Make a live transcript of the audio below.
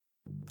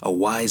A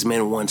wise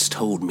man once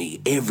told me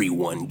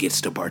everyone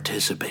gets to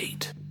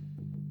participate.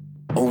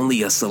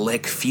 Only a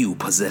select few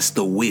possess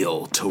the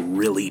will to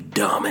really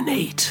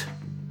dominate.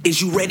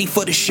 Is you ready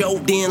for the show?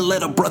 Then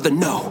let a brother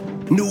know.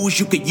 News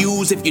you could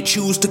use if you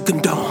choose to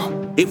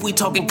condone. If we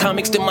talking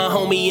comics, then my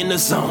homie in the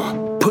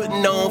zone.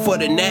 Putting on for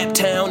the Nap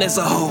Town as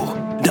a whole.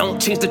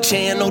 Don't change the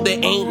channel, there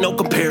ain't no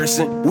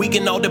comparison. We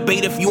can all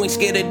debate if you ain't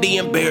scared of the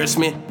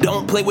embarrassment.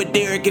 Don't play with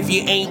Derek if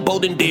you ain't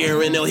bold and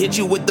daring. They'll hit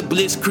you with the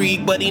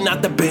blitzkrieg, but he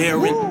not the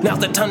Baron. Now's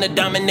the time to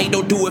dominate,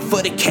 don't do it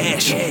for the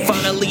cash.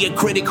 Finally a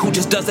critic who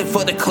just does it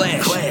for the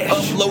clash.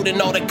 Uploading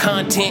all the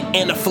content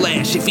and a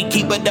flash. If he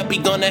keep it up, he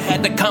gonna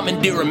have to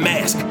commandeer a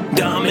mask.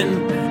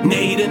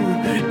 Dominating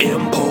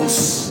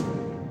impulse.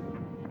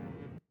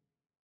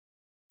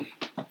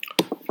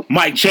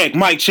 Mic check,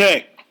 mic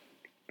check.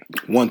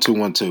 1 2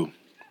 1 2.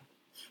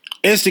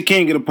 It's the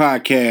king of the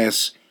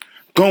podcast.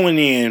 Going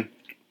in,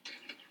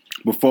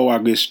 before I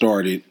get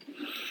started,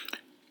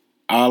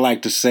 I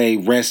like to say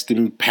rest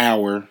in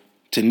power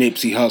to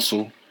Nipsey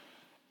Hussle.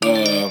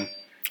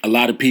 A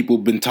lot of people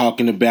have been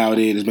talking about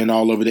it. It's been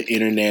all over the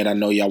internet. I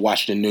know y'all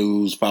watch the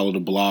news, follow the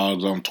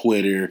blogs on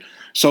Twitter,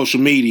 social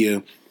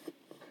media.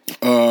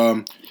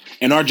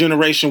 In our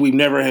generation, we've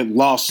never had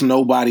lost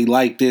nobody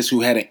like this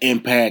who had an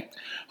impact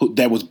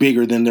that was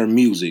bigger than their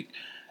music.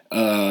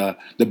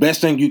 The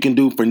best thing you can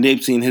do for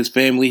Nipsey and his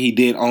family, he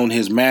did own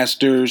his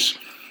masters.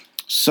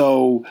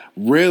 So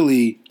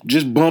really,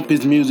 just bump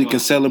his music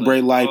and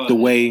celebrate life the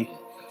way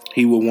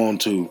he would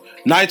want to.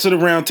 Knights of the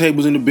Round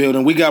Table's in the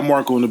building. We got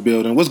Marco in the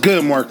building. What's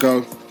good,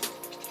 Marco?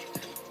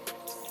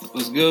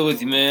 What's good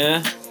with you,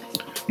 man?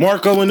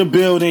 Marco in the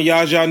building.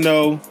 Y'all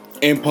know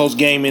Impulse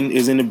Gaming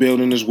is in the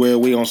building as well.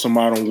 We on some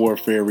Modern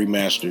Warfare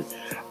remastered.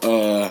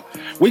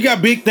 We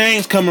got big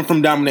things coming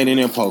from Dominating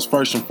Impulse,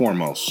 first and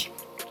foremost.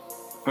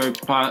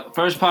 First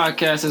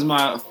podcast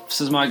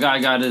since my guy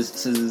got his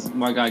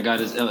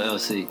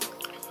LLC.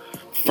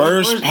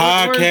 First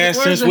podcast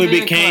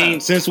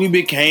since we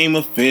became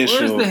official.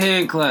 Where's the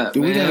hand clap,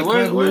 man?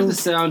 Where's the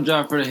sound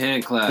drop for the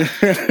hand clap?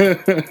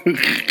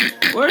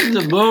 Where's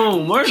the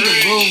boom? Where's the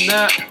boom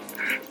now?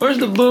 Where's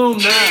the boom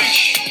now?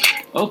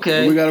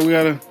 Okay. We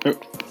gotta. Okay.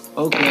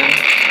 Oh, there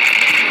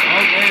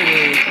it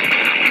is.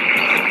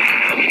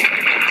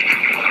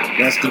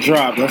 That's the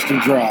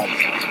drop.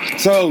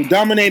 So,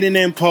 Dominating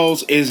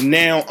Impulse is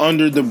now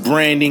under the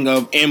branding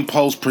of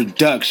Impulse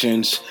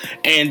Productions,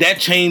 and that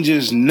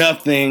changes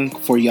nothing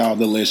for y'all,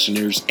 the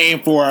listeners,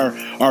 and for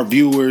our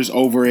viewers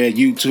over at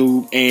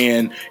YouTube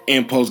and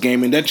Impulse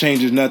Gaming. That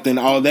changes nothing.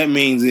 All that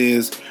means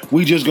is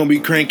we just gonna be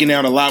cranking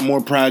out a lot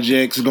more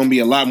projects. It's gonna be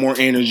a lot more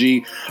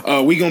energy.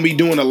 We gonna be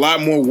doing a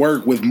lot more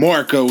work with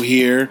Marco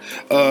here.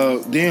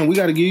 Damn, we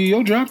gotta give you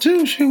your drop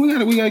too. Shit, we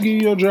gotta give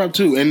you your drop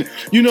too. And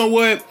you know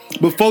what?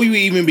 Before you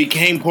even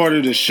became part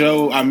of the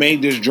show, I made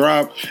this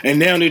drop, and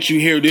now that you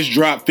hear this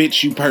drop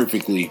fits you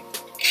perfectly.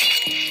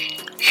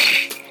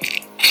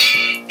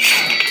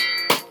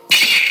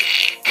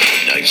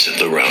 Knights of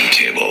the Round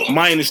Table.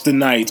 Minus the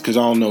Knights, because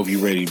I don't know if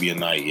you're ready to be a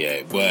knight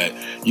yet, but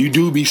you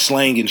do be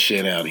slanging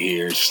shit out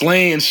here.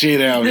 Slaying shit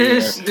out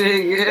this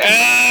here.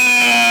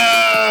 Nigga.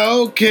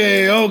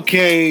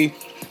 Okay.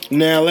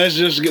 Now let's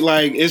just get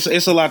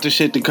it's a lot of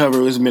shit to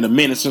cover. It's been a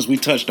minute since we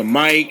touched the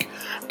mic.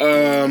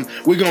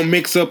 We're gonna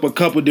mix up a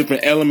couple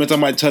different elements. I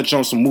might touch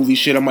on some movie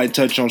shit. I might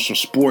touch on some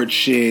sports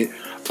shit.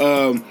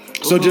 What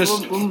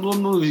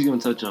movie you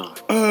gonna touch on?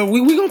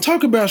 We gonna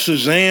talk about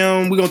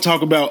Shazam. We gonna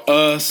talk about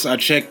Us. I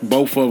checked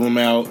both of them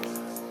out.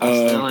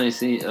 I still ain't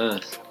seen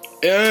Us.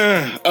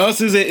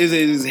 Us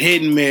is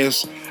hit and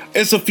miss.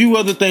 It's a few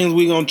other things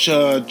we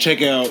gonna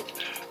check out.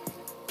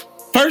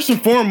 First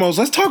and foremost,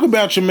 let's talk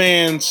about your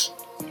man's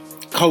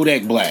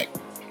Kodak Black.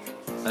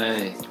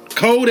 Hey,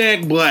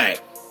 Kodak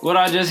Black. what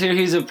I just hear?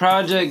 He's a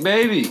project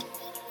baby.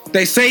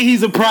 They say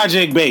he's a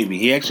project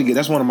baby.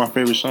 That's one of my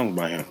favorite songs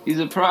by him. He's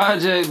a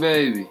project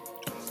baby.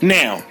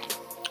 Now,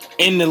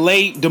 in the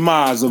late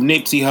demise of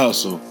Nipsey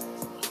Hussle,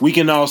 we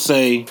can all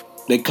say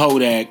that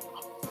Kodak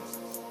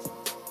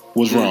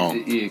was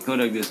wrong. Yeah,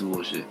 Kodak did some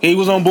bullshit. He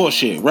was on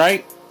bullshit,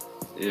 right?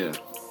 Yeah.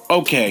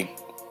 Okay.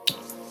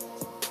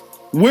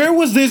 Where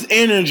was this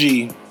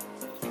energy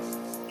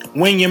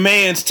when your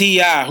man's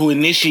T.I., who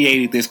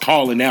initiated this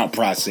calling out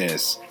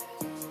process,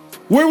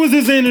 where was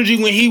his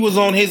energy when he was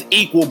on his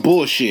equal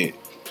bullshit?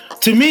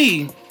 To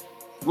me...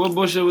 What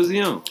bullshit was he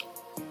on?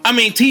 I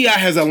mean, T.I.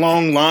 has a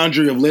long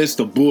laundry of list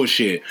of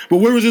bullshit. But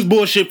where was his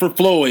bullshit for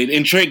Floyd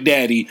and Trick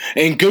Daddy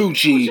and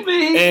Gucci? What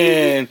you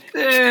mean?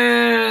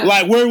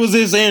 And... where was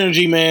this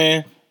energy,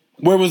 man?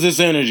 Where was this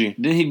energy?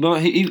 Then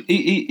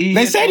he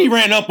They said he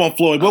ran up on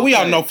Floyd, but we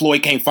all know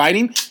Floyd can't fight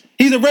him.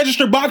 He's a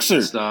registered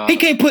boxer. Stop. He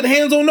can't put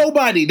hands on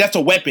nobody. That's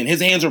a weapon.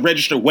 His hands are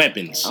registered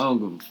weapons. I don't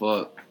give a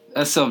fuck.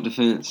 That's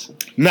self-defense.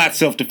 Not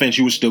self-defense.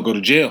 You would still go to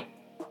jail.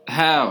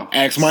 How?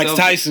 Ask Mike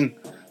Tyson.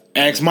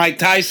 Ask Mike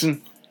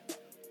Tyson.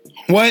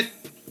 What?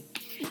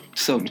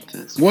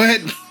 Self-defense.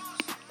 What?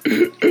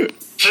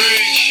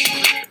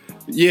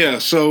 Yeah,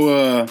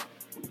 so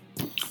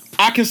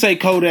I can say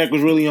Kodak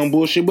was really on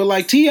bullshit, but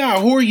like T.I.,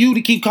 who are you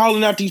to keep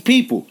calling out these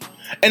people?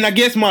 And I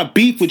guess my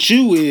beef with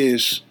you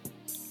is,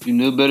 You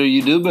knew better,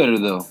 you do better,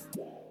 though.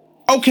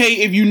 okay,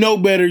 if you know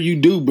better, you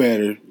do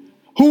better.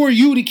 Who are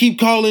you to keep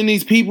calling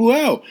these people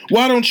out?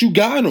 Why don't you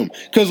got them?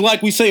 Because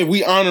like we say, if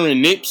we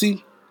honoring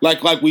Nipsey,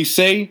 like we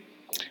say,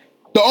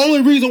 the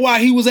only reason why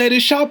he was at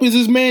his shop is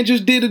his man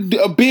just did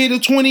a bid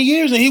of 20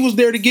 years and he was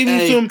there to give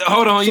him some.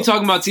 Hold on, you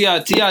talking about T.I.?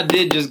 T.I.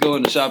 did just go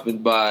in the shop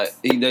and buy.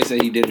 They say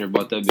he did and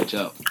bought that bitch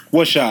out.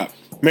 What shop?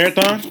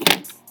 Marathon?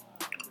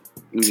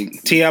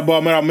 T.I.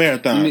 bought out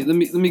Marathon. Let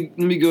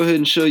me go ahead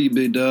and show you,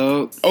 big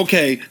dog.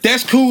 Okay,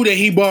 that's cool that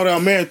he bought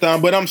out Marathon,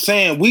 but I'm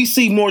saying we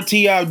see more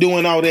T.I.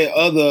 doing all that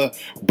other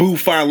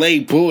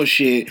Bufale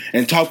bullshit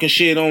and talking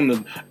shit on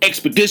the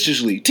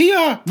expeditiously.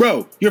 T.I.,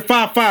 bro, you're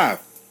 5'5".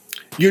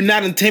 You're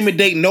not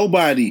intimidating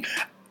nobody.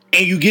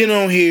 And you get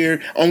on here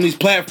on these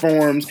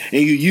platforms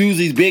and you use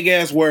these big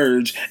ass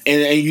words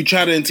and you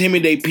try to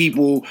intimidate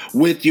people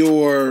with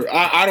your,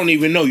 I don't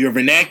even know, your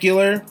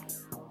vernacular.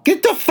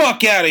 Get the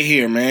fuck out of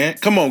here, man.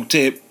 Come on,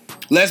 Tip.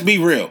 Let's be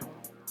real.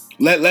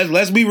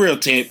 Let's be real,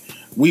 Tip.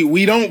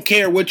 We don't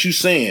care what you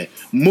saying.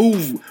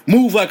 Move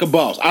like a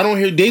boss. I don't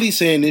hear Diddy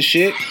saying this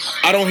shit.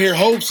 I don't hear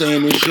Hope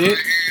saying this shit.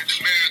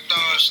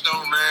 Marathon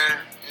store, man.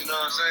 You know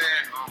what I'm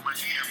saying?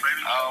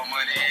 All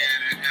money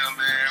in and him,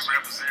 man.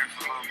 Represent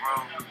for Lil Bro.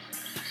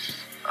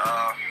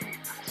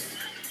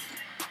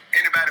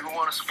 Anybody who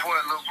want to support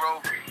Lil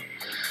Bro,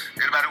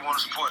 anybody who want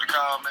to support the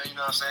call, man, you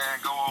know what I'm saying?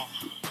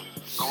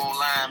 Go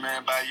online,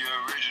 man. Buy your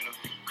original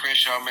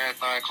Crenshaw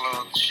Marathon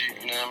clothes and shit.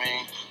 You know what I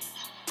mean?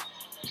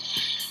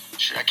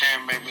 Shit, I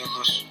came make me a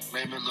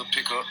little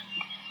pickup.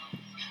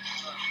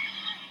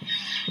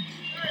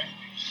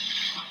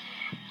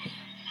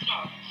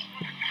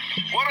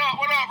 What up,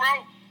 bro?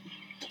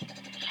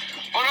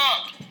 What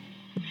up?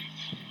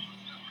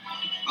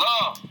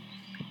 Love.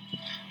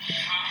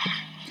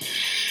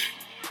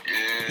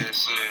 Yes,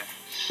 sir.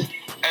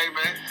 Hey,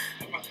 man.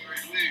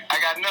 I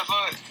got enough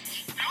of it.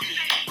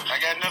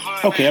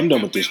 Okay, I'm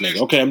done with this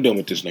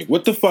nigga.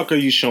 What the fuck are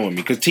you showing me?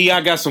 Because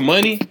T.I. got some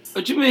money?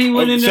 What you mean he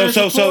went in there and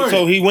supported?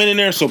 So he went in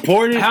there and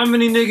supported? How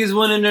many niggas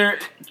went in there?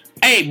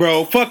 Hey,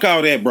 bro, fuck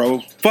all that,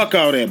 bro.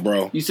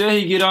 You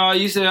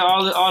said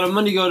all the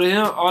money go to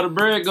him, all the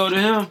bread go to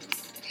him. What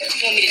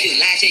you want me to do?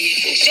 Lie to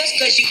you? Just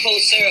because you pour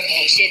syrup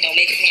on shit don't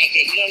make it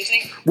pancake. You know what I'm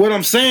saying? What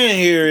I'm saying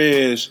here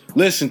is,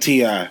 listen,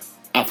 T.I.,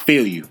 I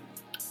feel you.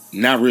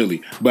 Not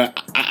really.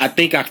 But I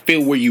think I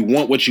feel where you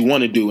want what you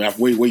want to do.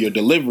 Where your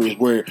delivery is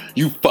where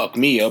you fuck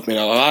me up and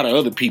a lot of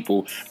other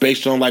people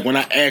based on like when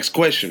I ask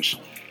questions.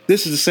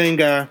 This is the same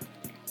guy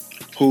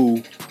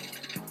who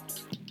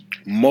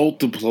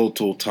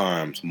multiple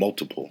times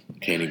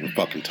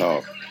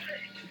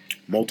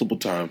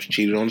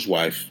cheated on his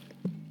wife,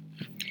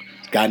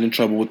 got in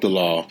trouble with the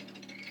law,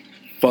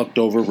 fucked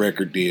over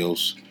record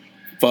deals,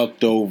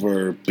 fucked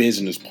over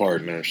business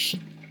partners.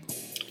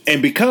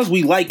 And because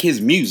we like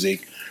his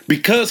music,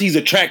 because he's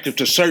attractive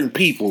to certain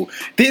people,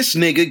 this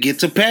nigga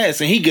gets a pass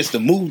and he gets to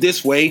move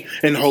this way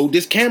and hold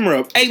this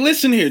camera up. Hey,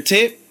 listen here,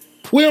 Tip.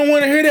 We don't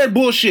want to hear that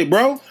bullshit,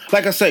 bro.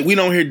 Like I say, we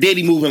don't hear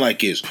Diddy moving like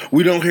this.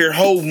 We don't hear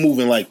Hove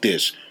moving like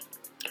this.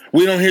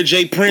 We don't hear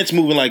Jay Prince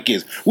moving like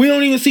this. We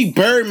don't even see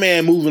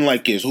Birdman moving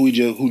like this, who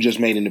just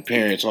made an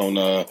appearance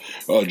on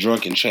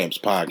Drunken Champs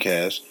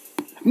podcast.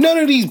 None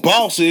of these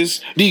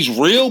bosses, these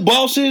real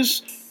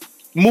bosses,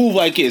 move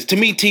like this. To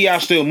me, T.I.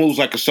 still moves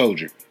like a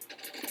soldier.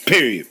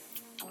 Period.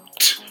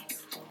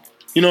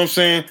 You know what I'm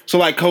saying? So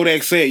like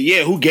Kodak said,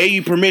 yeah, who gave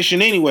you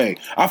permission anyway?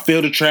 I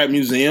feel the Trap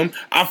Museum.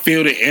 I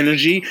feel the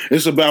energy.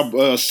 It's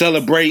about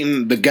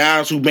celebrating the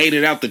guys who made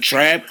it out the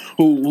trap,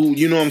 who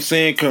you know what I'm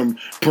saying, can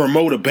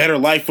promote a better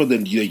life for the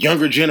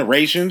younger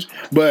generations.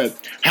 But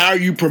how are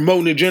you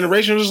promoting the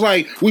generations? It's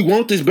like, we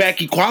want this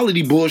back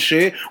equality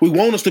bullshit. We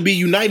want us to be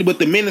united, but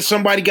the minute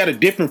somebody got a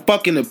different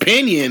fucking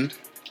opinion,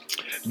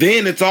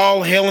 then it's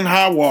all hell and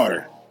high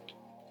water.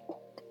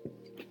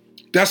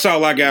 That's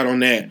all I got on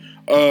that.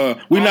 All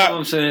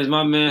I'm saying is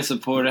my man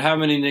supported. How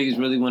many niggas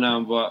really went out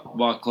and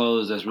bought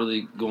clothes that's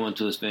really going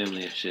to his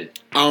family and shit?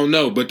 I don't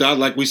know, but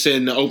like we said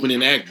in the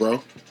opening act,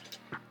 bro,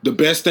 the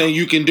best thing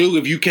you can do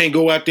if you can't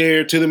go out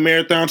there to the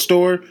Marathon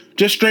store,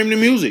 just stream the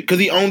music because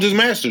he owns his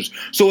masters.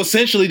 So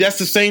essentially, that's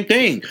the same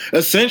thing.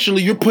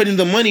 Essentially, you're putting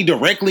the money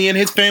directly in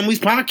his family's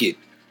pocket.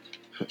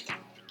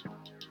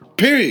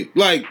 Period.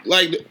 Like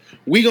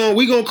we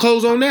gonna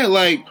close on that.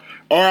 Like,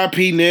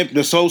 R.I.P. Nip.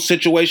 This whole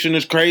situation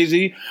is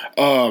crazy.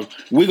 We're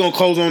gonna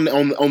close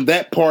on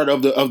that part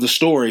of the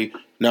story.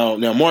 Now,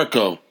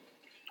 Marco,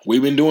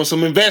 we've been doing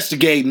some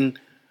investigating.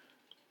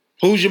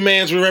 Who's your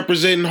man's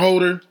representing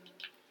holder?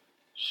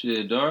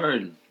 Shit,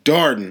 Darden.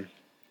 And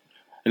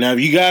now, if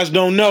you guys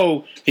don't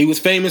know, he was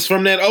famous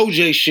from that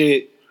OJ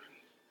shit.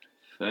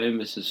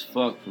 Famous as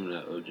fuck from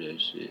that OJ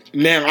shit.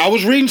 Now, I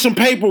was reading some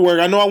paperwork.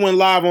 I know I went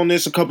live on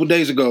this a couple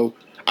days ago.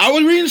 I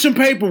was reading some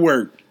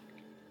paperwork.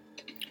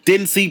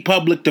 Didn't see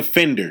public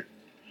defender.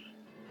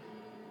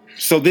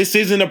 So this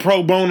isn't a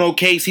pro bono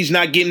case. He's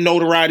not getting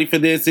notoriety for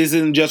this. This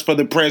isn't just for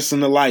the press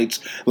and the lights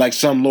like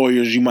some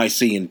lawyers you might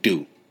see and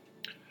do.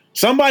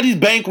 Somebody's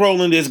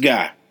bankrolling this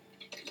guy.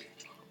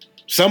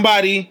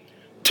 Somebody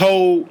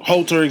told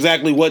Holter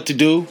exactly what to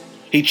do.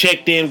 He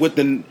checked in with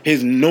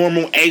his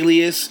normal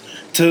alias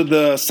to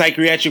the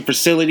psychiatric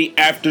facility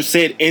after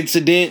said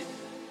incident.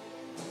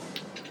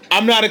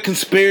 I'm not a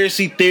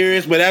conspiracy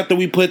theorist, but after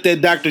we put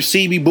that Dr.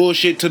 Sebi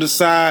bullshit to the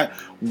side,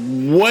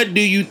 what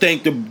do you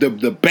think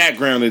the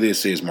background of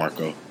this is,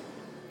 Marco?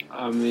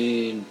 I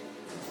mean,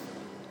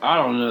 I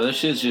don't know. That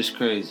shit's just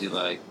crazy.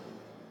 Like,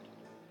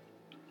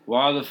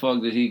 why the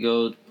fuck did he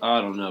go?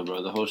 I don't know,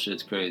 bro. The whole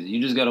shit's crazy.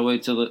 You just gotta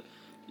wait till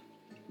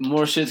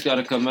more shit's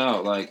gotta come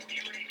out. Like,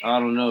 I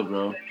don't know,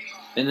 bro.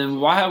 And then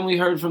why haven't we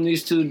heard from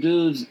these two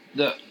dudes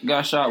that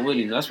got shot with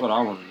him? That's what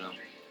I want to know.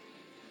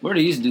 Where are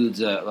these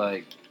dudes at?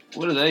 Like,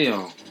 what are they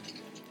on?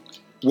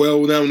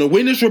 Well, now the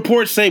witness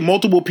reports say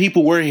multiple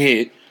people were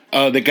hit.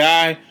 The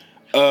guy.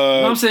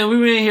 I'm saying we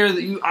really ain't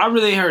hear. I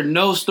really ain't heard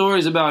no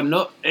stories about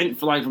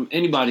from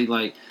anybody.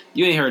 Like,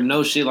 you ain't heard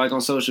no shit like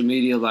on social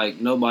media. Like,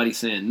 nobody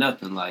saying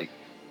nothing. Like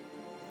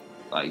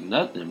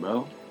nothing,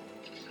 bro.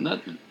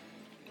 Nothing.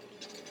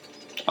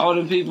 All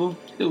them people.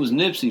 It was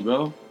Nipsey,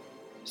 bro.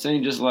 This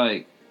ain't just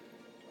like,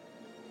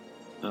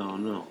 I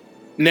don't know.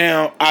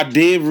 Now, I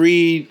did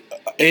read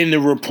in the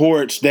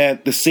reports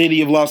that the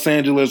city of Los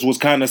Angeles was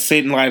kind of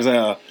sitting like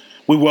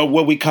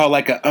what we call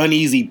like an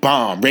uneasy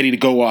bomb, ready to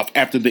go off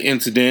after the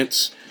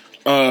incidents.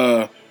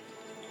 I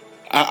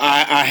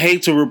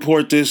hate to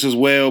report this as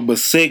well, but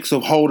 6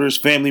 of Holder's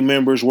family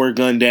members were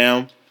gunned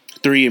down,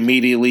 3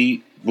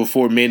 immediately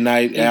before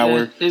midnight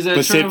hour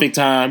Pacific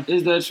time.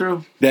 Is that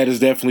true? That is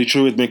definitely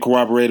true. It's been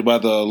corroborated by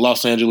the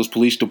Los Angeles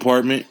Police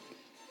Department.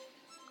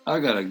 I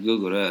gotta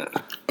Google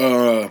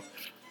that.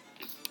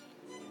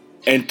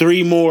 And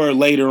 3 more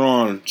later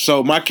on.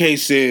 So my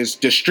case is,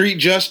 does street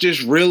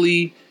justice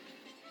really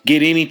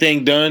get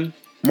anything done?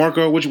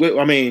 Marco, lay it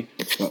on me.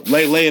 I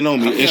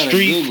gotta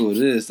Google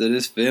this, that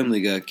his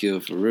family got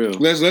killed for real.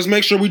 Let's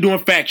make sure we're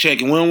doing fact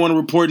checking. We don't want to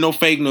report no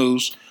fake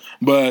news.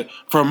 But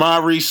from my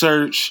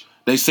research,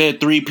 they said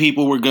 3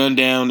 people were gunned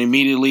down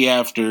immediately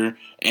after,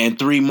 and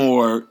 3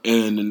 more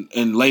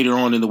and later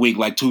on in the week,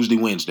 like Tuesday,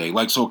 Wednesday.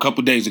 So a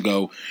couple days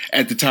ago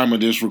at the time of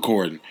this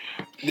recording.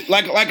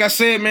 Like I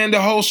said, man,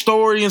 the whole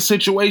story and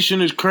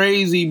situation is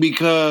crazy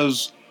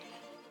because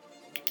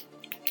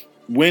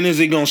when is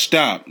it going to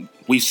stop?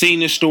 We've seen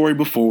this story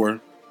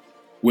before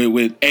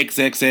with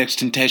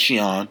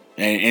XXXTentacion,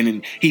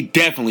 and he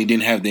definitely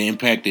didn't have the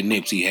impact that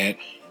Nipsey had.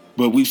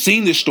 But we've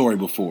seen this story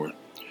before.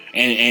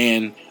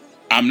 And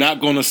I'm not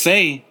going to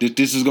say that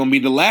this is going to be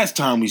the last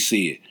time we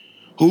see it.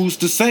 Who's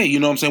to say? You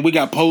know what I'm saying? We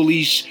got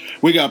police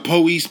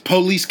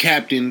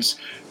captains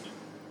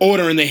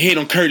ordering the hit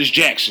on Curtis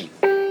Jackson.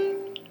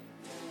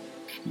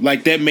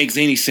 Like, that makes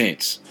any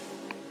sense.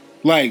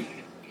 Like,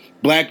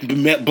 black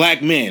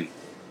men,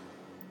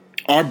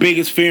 our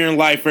biggest fear in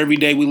life every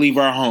day we leave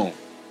our home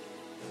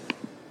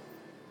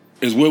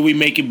is will we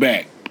make it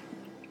back?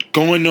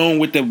 Going on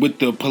with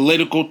the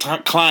political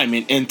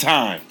climate and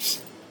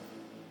times.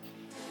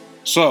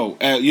 So,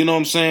 you know what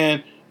I'm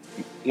saying?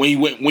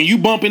 When you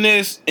bumping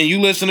this and you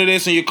listen to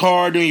this in your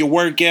car during your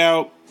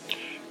workout,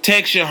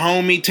 text your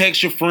homie,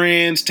 text your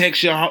friends,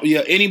 text your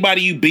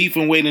anybody you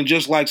beefing with, and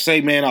just like say,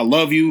 man, I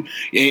love you,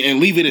 and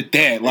leave it at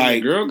that.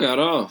 Like, the girl got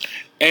off.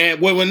 And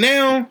well,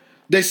 now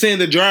they're saying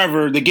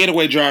the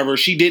getaway driver,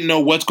 she didn't know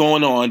what's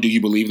going on. Do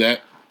you believe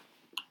that?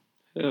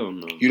 Hell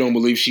no. You don't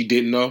believe she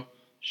didn't know?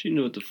 She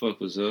knew what the fuck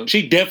was up.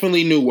 She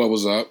definitely knew what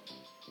was up.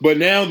 But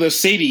now the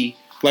city,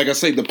 like I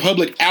say, the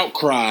public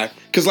outcry,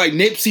 because like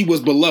Nipsey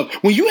was beloved.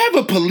 When you have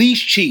a police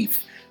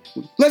chief,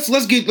 let's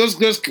get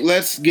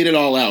it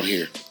all out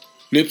here.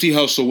 Nipsey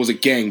Hussle was a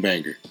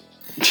gangbanger.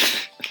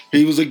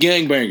 He was a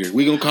gangbanger.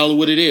 We gonna call it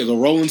what it is, a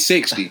rolling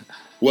 60.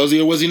 Was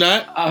he or was he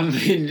not? I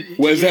mean,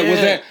 was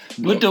that?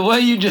 But the way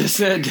you just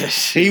said that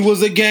shit. He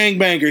was a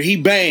gangbanger. He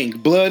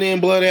banged, blood in,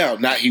 blood out.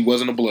 Not he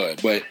wasn't a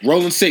blood, but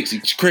rolling 60,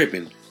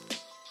 crippin'.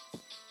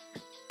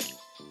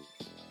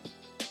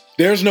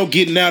 There's no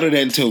getting out of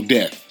that until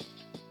death.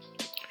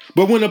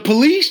 But when a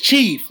police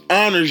chief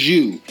honors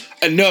you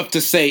enough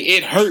to say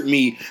it hurt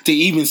me to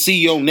even see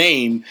your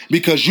name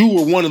because you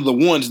were one of the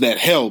ones that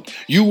helped,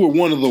 you were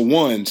one of the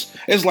ones,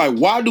 it's like,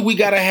 why do we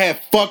gotta have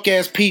fuck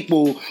ass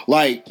people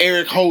like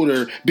Eric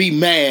Holder be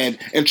mad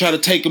and try to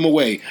take him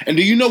away? And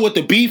do you know what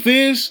the beef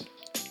is?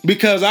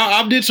 Because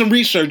I did some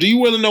research. Do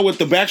you really know what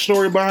the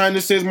backstory behind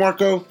this is,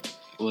 Marco?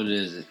 What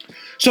is it?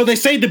 So they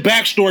say the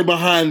backstory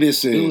behind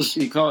this is...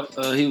 He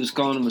was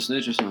calling him a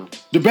snitch or something.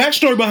 The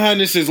backstory behind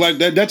this is like,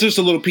 that's just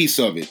a little piece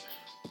of it.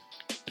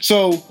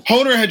 So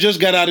Holder had just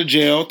got out of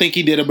jail. I think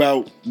he did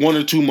about 1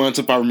 or 2 months,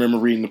 if I remember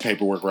reading the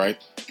paperwork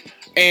right.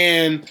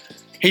 And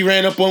he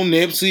ran up on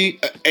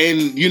Nipsey,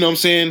 and you know what I'm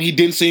saying, he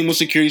didn't see him with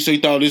security, so he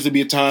thought this would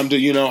be a time to,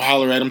 you know,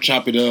 holler at him,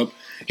 chop it up.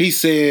 He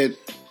said,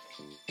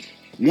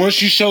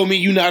 once you show me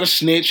you're not a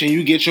snitch and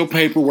you get your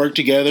paperwork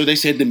together, they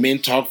said the men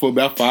talked for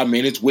about 5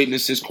 minutes.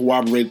 Witnesses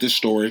corroborated this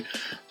story.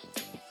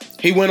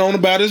 He went on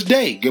about his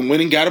day and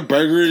went and got a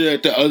burger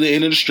at the other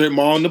end of the strip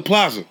mall in the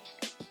plaza.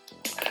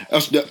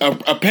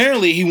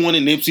 Apparently, he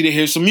wanted Nipsey to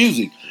hear some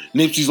music.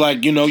 Nipsey's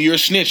like, you're a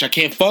snitch. I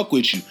can't fuck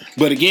with you.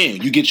 But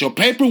again, you get your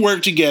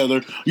paperwork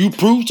together. You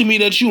prove to me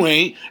that you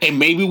ain't, and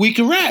maybe we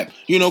can rap.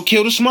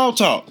 Kill the small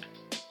talk.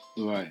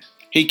 Right.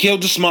 He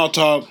killed the small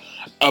talk.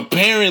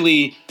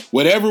 Apparently,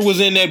 whatever was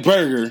in that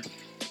burger,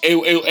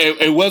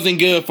 it wasn't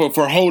good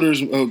for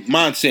Holder's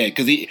mindset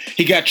because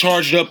he got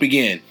charged up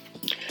again.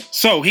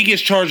 So he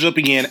gets charged up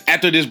again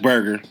after this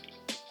burger.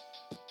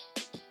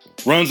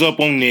 Runs up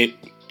on Nip.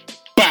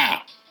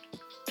 Bow.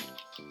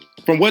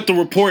 From what the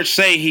reports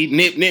say,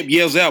 Nip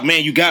yells out,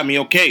 "Man, you got me,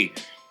 okay."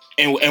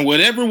 And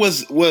whatever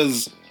was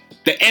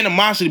the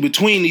animosity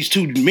between these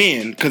two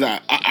men, because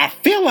I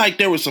feel like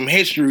there was some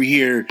history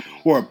here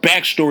or a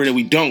backstory that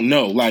we don't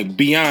know, like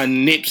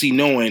beyond Nipsey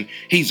knowing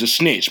he's a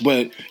snitch.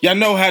 But y'all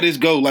know how this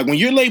goes. Like when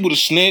you're labeled a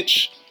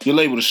snitch, you're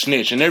labeled a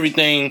snitch, and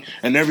everything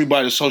and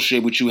everybody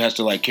associated with you has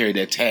to like carry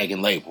that tag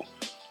and label.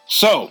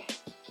 So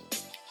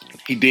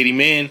he did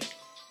him in,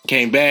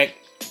 came back,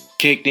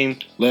 kicked him,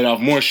 let off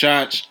more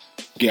shots,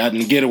 got in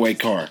the getaway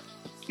car.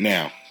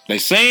 Now they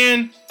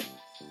saying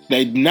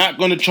they're not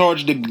going to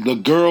charge the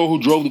girl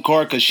who drove the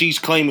car because she's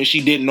claiming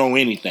she didn't know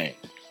anything.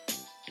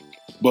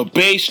 But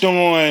based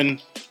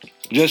on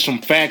just some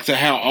facts of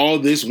how all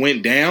this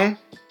went down,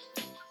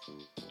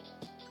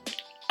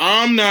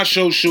 I'm not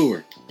so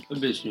sure. The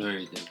bitch knew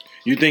everything.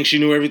 You think she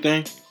knew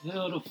everything?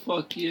 Hell the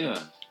fuck yeah.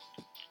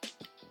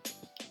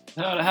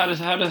 How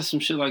does some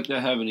shit like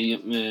that happen?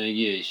 Man,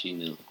 yeah, she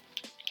knew.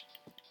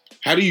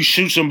 How do you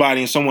shoot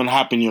somebody and someone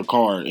hop in your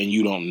car and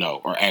you don't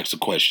know or ask a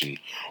question?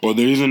 Or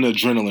there isn't an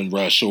adrenaline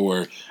rush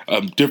or a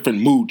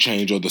different mood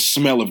change or the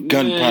smell of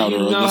gunpowder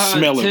or the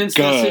smell of gun. You know how intense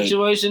that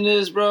situation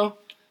is, bro?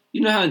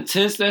 You know how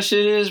intense that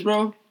shit is,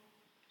 bro?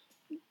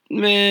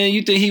 Man,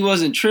 you think he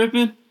wasn't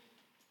tripping?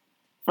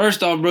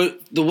 First off, bro,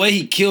 the way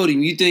he killed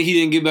him, you think he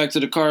didn't get back to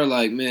the car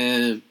like,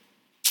 man,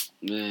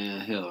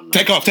 hell no.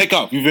 Take off.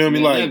 You feel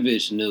me? Man, like that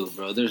bitch knew,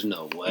 bro. There's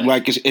no way.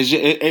 Like There's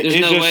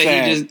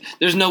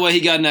no way he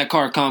got in that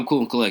car calm, cool,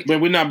 and collected.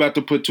 But we're not about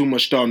to put too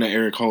much thought on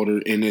Eric Holder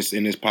in this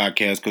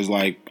podcast because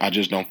like I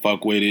just don't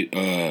fuck with it.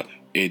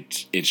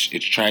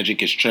 It's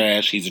tragic. It's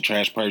trash. He's a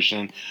trash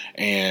person,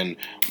 and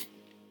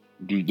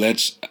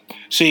let's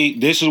see.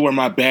 This is where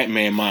my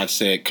Batman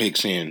mindset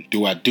kicks in.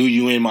 Do I do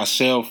you in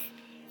myself,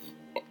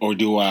 or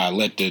do I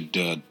let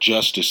the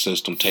justice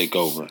system take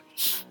over?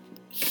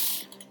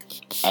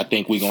 I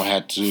think we're going to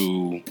have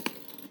to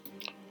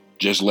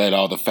just let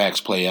all the facts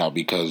play out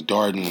because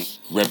Darden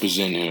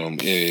representing him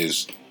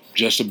is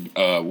just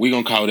we're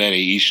going to call that an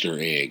Easter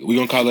egg. We're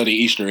going to call that an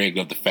Easter egg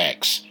of the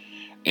facts.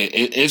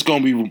 It's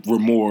going to be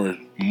more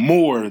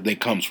that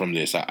comes from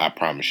this, I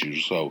promise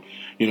you. So,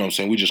 you know what I'm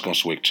saying? We're just going to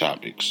switch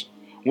topics.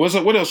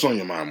 What else on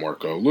your mind,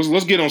 Marco?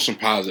 Let's get on some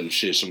positive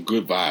shit, some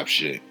good vibe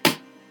shit.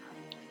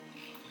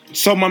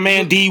 So my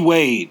man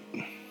D-Wade.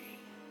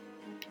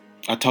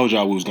 I told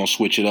y'all we was going to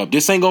switch it up.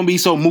 This ain't going to be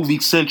so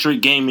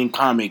movie-centric, gaming,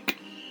 comic.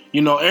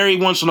 Every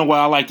once in a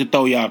while, I like to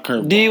throw y'all a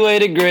curveball.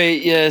 D-Wade is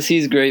great. Yes,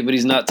 he's great, but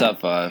he's not top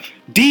 5.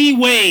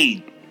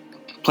 D-Wade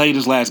played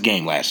his last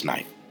game last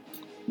night.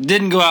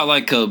 Didn't go out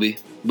like Kobe,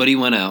 but he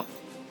went out.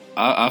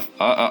 I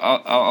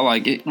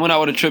like it. Went out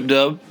with a trip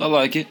dub. I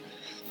like it.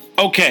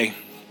 Okay.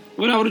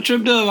 Went out with a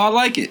trip dub. I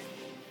like it.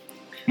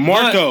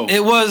 Marco. But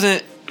it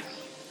wasn't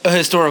a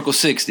historical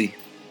 60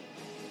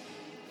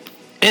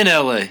 in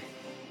L.A.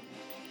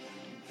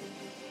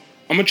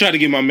 I'm going to try to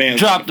get my man.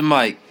 Drop the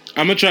mic.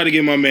 I'm going to try to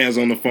get my mans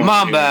on the phone.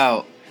 Mamba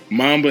out.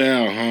 Mamba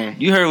out, huh?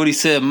 You heard what he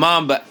said.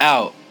 Mamba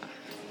out.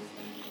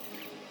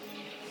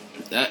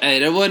 Hey,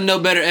 there wasn't no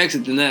better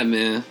exit than that,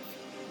 man.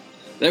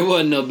 There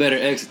wasn't no better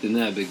exit than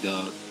that, big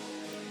dog.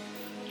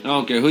 I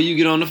don't care who you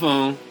get on the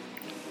phone.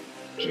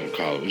 We're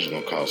just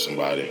gonna call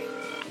somebody.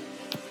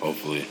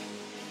 Hopefully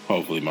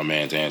my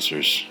man's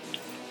answers.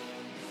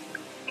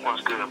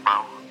 What's good,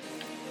 bro?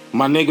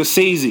 My nigga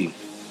CZ.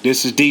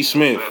 This is D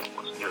Smith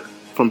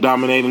from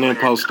Dominating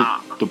Impulse,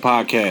 the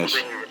podcast.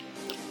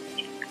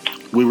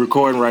 We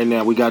recording right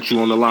now. We got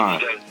you on the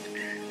line.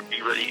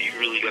 You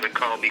really gonna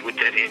call me with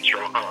that intro,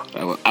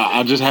 huh?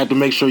 I just had to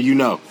make sure you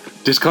know.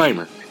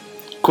 Disclaimer.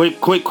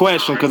 Quick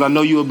question, because I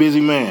know you a busy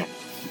man.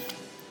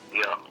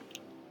 Yeah.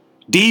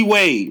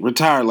 D-Wade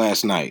retired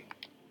last night.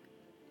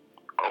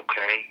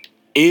 Okay.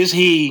 Is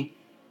he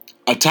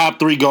a top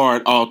 3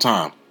 guard all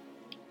time?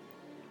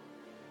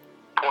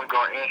 Point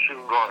guard and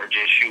shooting guard, or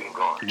just shooting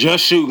guard?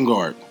 Just shooting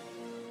guard.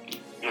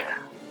 Yeah.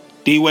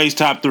 D-Wade's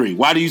top 3.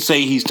 Why do you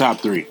say he's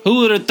top 3?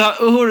 Who are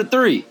the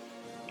 3?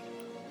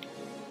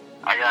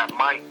 I got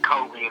Mike,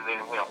 Kobe, and then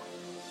him.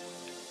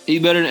 He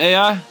better than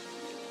AI?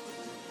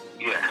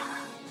 Yeah.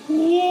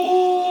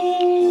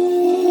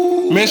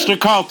 Mr.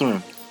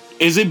 Cawthron,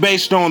 is it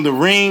based on the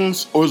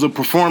rings or is it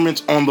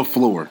performance on the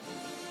floor?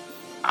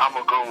 I'm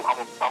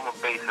gonna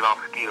base it off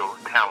skill,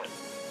 talent.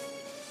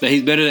 That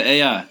he's better than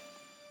AI?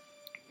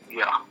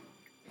 Yeah.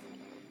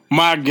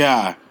 My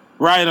guy.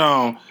 Right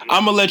on.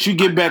 I'm going to let you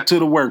get back to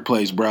the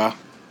workplace, bro.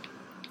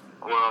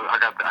 Well, I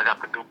got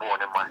the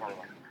newborn in my hand.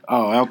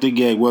 Oh, out the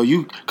gate. Well,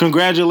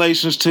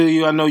 congratulations to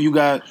you. I know you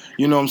got,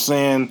 you know what I'm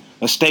saying,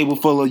 a stable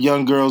full of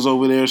young girls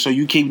over there. So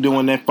you keep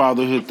doing that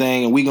fatherhood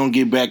thing, and we gonna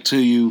get back to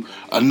you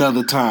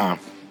another time.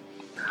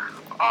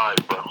 All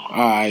right, bro. All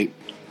right.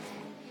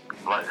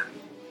 Later.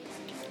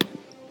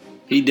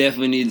 He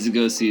definitely needs to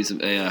go see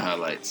some AI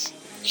highlights.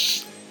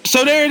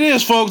 So there it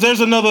is, folks. There's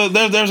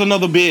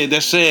another bid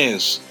that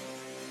says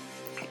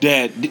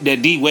that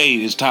D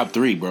Wade is top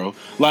 3, bro.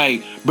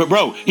 Like, but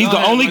bro, he's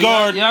the only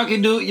guard. Y'all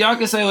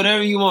can say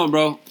whatever you want,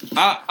 bro.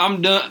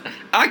 I'm done.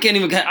 I ain't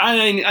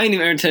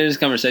even entertain this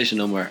conversation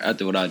no more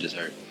after what I just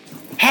heard.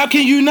 How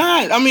can you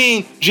not? I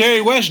mean,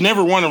 Jerry West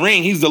never won a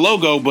ring. He's the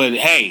logo, but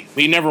hey,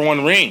 he never won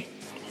a ring.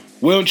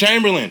 Will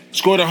Chamberlain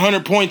scored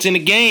 100 points in the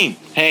game.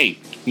 Hey,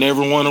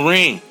 never won a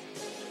ring.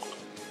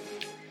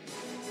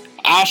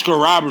 Oscar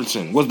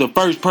Robertson was the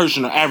first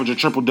person to average a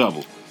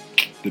triple-double.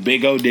 The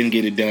Big O didn't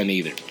get it done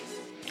either.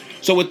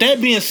 So with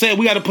that being said,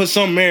 we got to put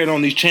some merit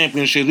on these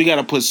championships. We got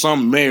to put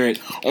some merit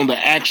on the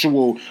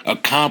actual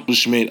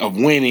accomplishment of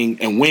winning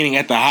and winning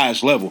at the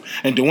highest level.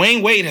 And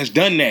Dwayne Wade has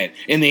done that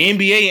in the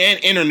NBA and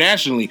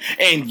internationally.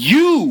 And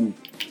you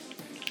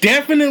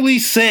definitely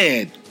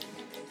said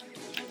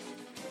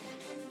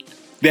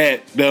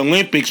that the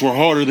Olympics were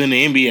harder than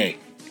the NBA.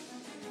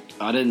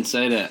 I didn't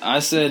say that. I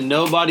said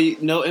no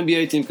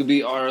NBA team could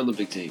beat our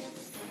Olympic team.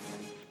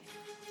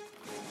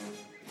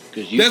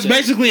 That's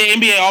basically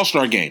an NBA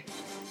All-Star game.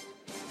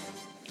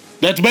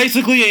 That's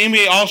basically an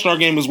NBA All-Star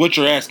game is what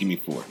you're asking me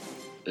for.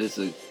 It's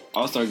an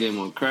All-Star game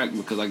on crack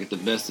because I get the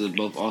best of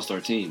both All-Star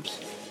teams.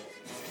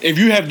 If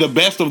you have the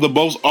best of the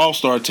both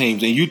All-Star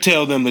teams and you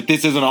tell them that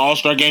this isn't an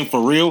All-Star game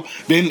for real,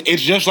 then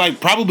it's just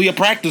like probably a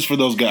practice for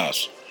those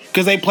guys.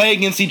 Because they play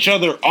against each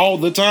other all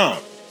the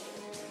time.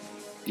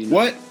 You know,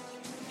 What?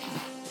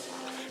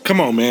 Come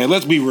on, man.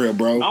 Let's be real,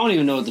 bro. I don't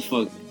even know what the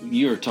fuck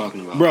you're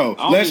talking about. Bro,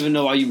 I don't even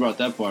know why you brought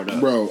that part up.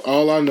 Bro,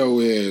 all I know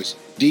is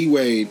D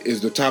Wade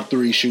is the top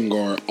 3 shooting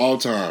guard all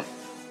time.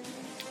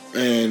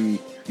 And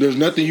there's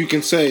nothing you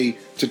can say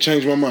to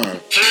change my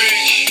mind.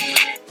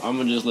 I'm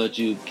going to just let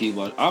you keep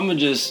watching.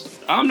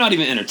 I'm not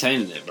even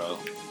entertaining it, bro.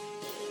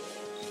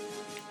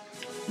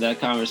 That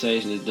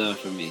conversation is done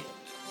for me.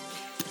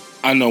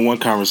 I know one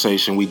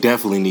conversation we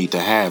definitely need to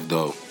have,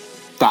 though.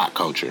 Thought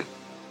culture.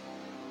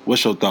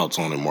 What's your thoughts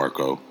on it,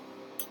 Marco?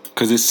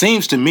 Because it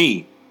seems to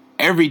me,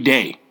 every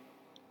day,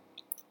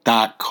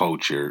 thought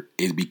culture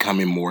is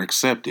becoming more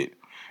accepted.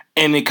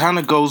 And it kind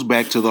of goes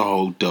back to the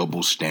whole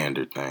double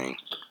standard thing.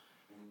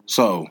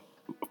 So,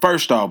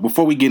 first off,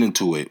 before we get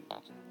into it,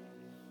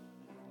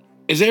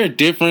 is there a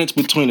difference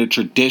between a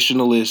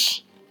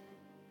traditionalist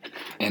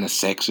and a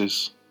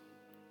sexist?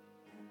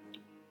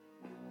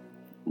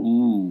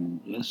 Ooh,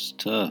 that's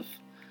tough.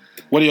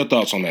 What are your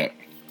thoughts on that?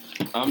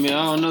 I mean,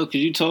 I don't know,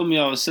 because you told me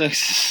I was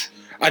sexist.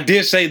 I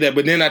did say that,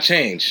 but then I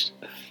changed.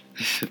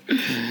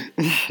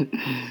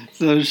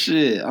 So,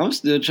 shit, I'm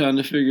still trying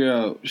to figure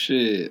out,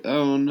 shit, I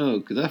don't know,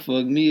 because that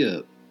fucked me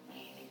up.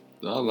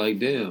 So I was like,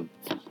 damn.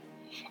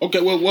 Okay,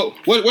 well,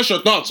 what's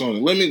your thoughts on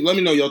it? Let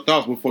me know your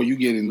thoughts before you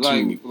get into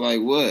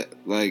Like what?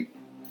 Like,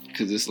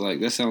 because it's like,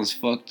 that sounds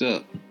fucked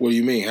up. What do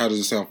you mean? How does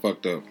it sound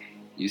fucked up?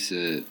 You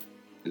said,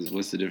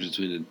 what's the difference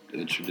between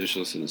a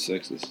traditionalist and a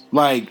sexist?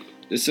 Like,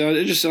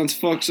 it just sounds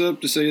fucked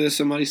up to say that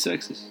somebody's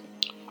sexist.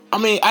 I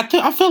mean,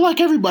 I feel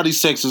like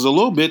everybody's sexist a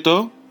little bit,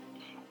 though.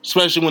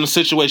 Especially when the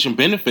situation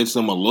benefits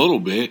them a little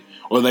bit,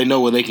 or they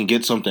know where they can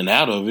get something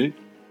out of it.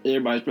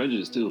 Everybody's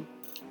prejudiced, too.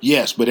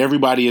 Yes, but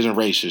everybody isn't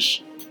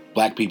racist.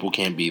 Black people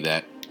can't be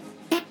that.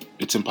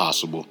 It's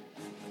impossible.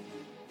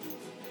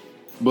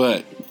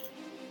 But,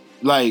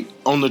 like,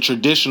 on the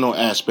traditional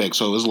aspect,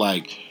 so it's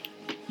like,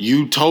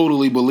 you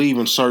totally believe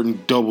in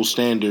certain double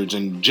standards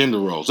and gender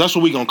roles. That's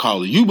what we gonna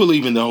call it. You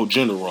believe in the whole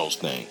gender roles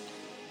thing.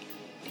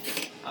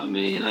 I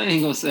mean, I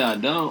ain't gonna say I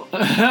don't.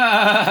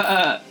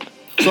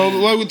 So,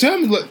 like,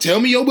 tell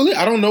me your belief.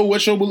 I don't know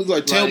what your belief.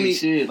 Like, tell me.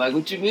 Shit. Like,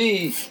 what you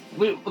mean?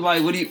 What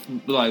do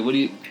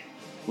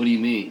you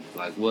mean?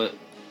 Like, what?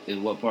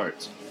 In what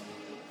parts?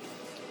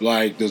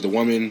 Like, does the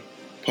woman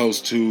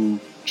supposed to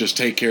just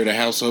take care of the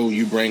household?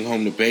 You bring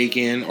home the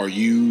bacon? Are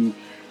you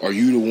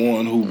the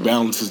one who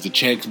balances the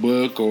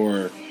checkbook?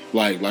 Or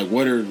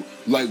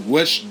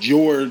what's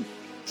your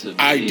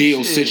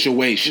ideal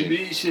situation? To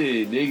me,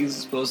 shit, niggas is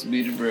supposed to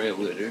be the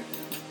breadwinner.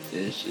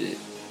 And shit,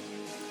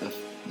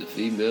 the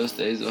female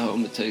stays at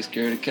home and takes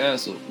care of the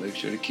castle, make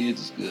sure the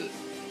kids is good.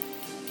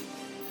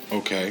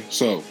 Okay,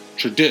 so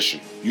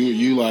tradition.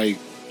 You like,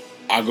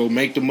 I go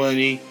make the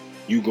money,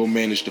 you go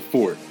manage the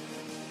fort.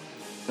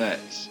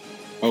 Facts.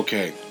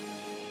 Okay,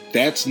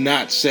 that's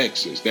not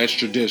sexist. That's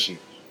tradition.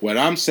 What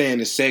I'm saying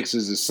is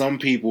sexist is some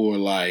people are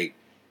like,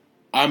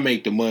 I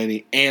make the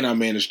money and I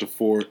manage the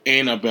fort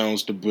and I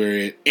balance the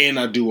bread and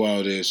I do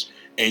all this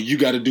and you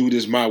got to do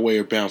this my way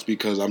or bounce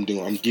because I'm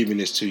giving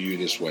this to you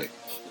this way.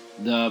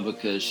 Nah,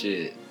 because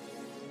shit,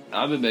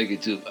 I've been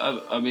making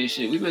I mean,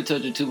 shit, we've been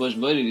touching too much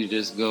money to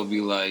just go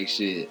be like,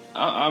 shit,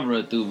 I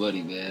run through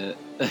money, man.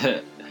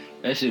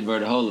 That shit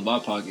burned a hole in my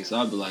pocket, so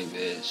I'd be like,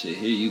 man, shit,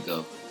 here you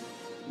go.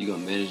 You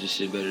gonna manage this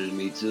shit better than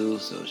me too,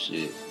 so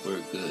shit,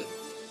 we're good.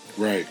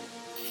 Right.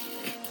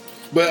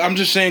 But I'm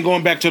just saying,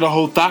 going back to the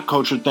whole thought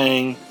culture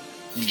thing,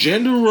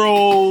 gender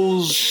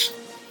roles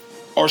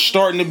are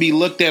starting to be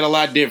looked at a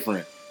lot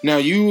different. Now,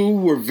 you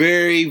were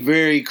very,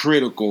 very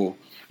critical.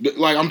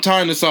 Like, I'm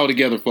tying this all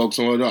together, folks,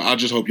 so I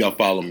just hope y'all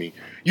follow me.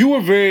 You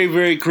were very,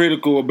 very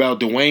critical about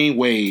Dwayne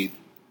Wade.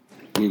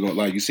 We're going,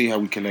 like, you see how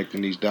we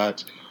connecting these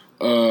dots?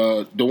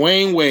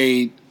 Dwayne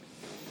Wade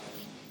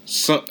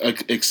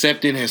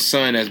accepting his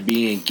son as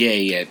being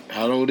gay at,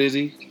 how old is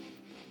he?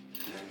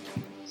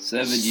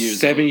 7 years.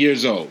 7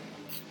 years old.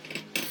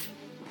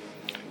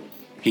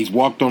 He's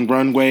walked on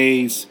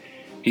runways.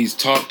 He's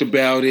talked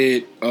about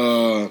it.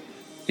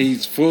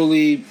 He's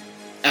fully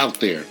out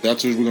there.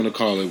 That's what we're going to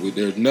call it.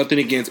 There's nothing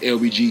against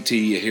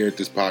LBGT here at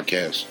this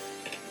podcast.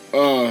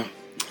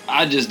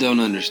 I just don't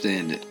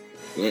understand it.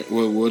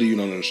 What do you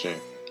not understand?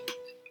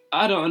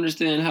 I don't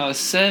understand how a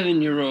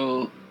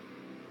 7-year-old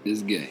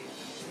is gay.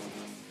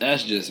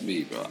 That's just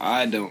me, bro.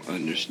 I don't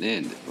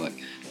understand it. Like,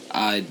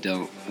 I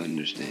don't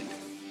understand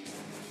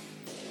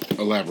it.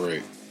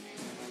 Elaborate.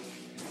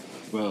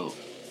 Bro.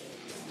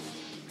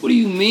 What do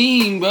you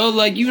mean, bro?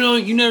 Like, you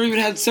never even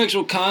had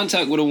sexual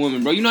contact with a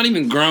woman, bro. You're not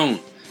even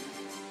grown.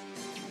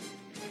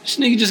 This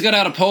nigga just got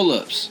out of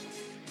pull-ups.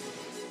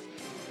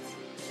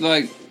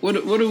 Like, what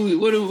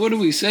are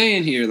we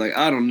saying here? Like,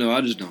 I don't know.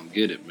 I just don't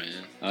get it,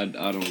 man. I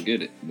don't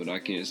get it. But I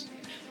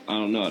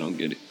don't know. I don't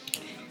get it.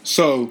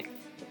 So,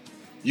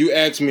 you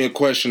asked me a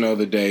question the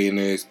other day, and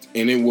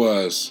it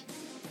was,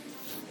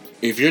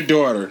 if your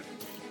daughter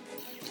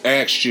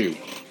asked you,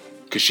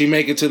 could she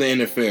make it to the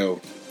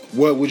NFL,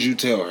 what would you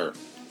tell her?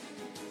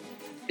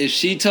 If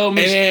she told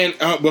me,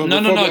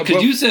 no,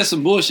 because you said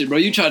some bullshit, bro.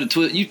 You tried to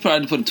put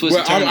a twist.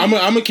 Well, I'm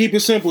gonna keep it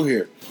simple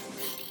here.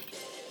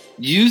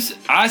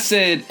 I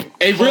said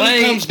it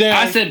really comes down.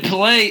 I said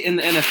play in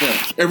the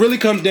NFL. It really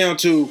comes down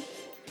to,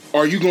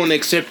 are you going to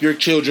accept your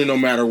children no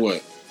matter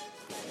what?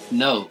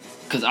 No,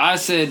 because I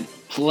said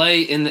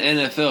play in the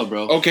NFL,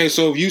 bro. Okay,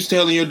 so if you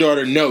telling your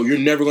daughter, no, you're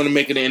never going to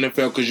make it in the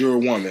NFL because you're a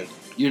woman.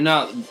 You're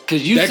not,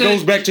 because you that said,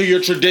 goes back to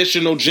your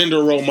traditional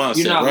gender role mindset,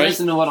 you're not right?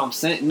 listening to what I'm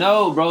saying.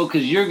 No, bro,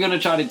 because you're going to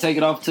try to take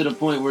it off to the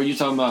point where you're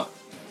talking about,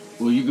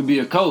 well, you could be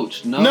a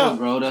coach. No,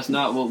 bro, that's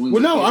not what we.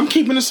 Well, no, I'm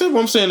keeping it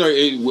simple. I'm saying,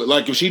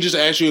 like, if she just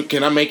asks you,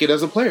 can I make it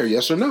as a player?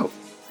 Yes or no?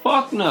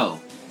 Fuck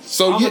no.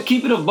 So I'm gonna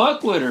keep it a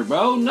buck with her,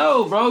 bro.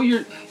 No, bro,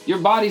 your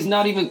body's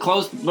not even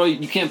close, bro.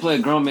 You can't play a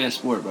grown man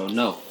sport, bro.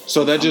 No.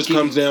 So that just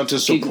comes down to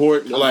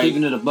support. I'm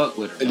keeping it a buck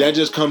with her. Bro. That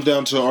just comes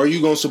down to, are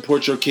you gonna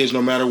support your kids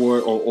no matter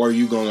what, or are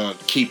you gonna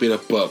keep it a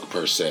buck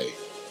per se?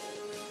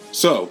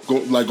 So,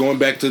 tying it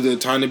back to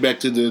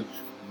the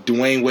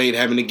Dwayne Wade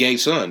having a gay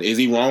son. Is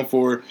he wrong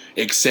for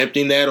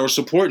accepting that or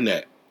supporting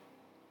that?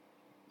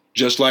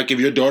 Just like if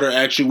your daughter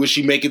actually would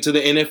she make it to the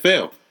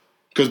NFL?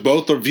 Because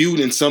both are viewed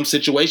in some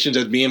situations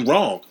as being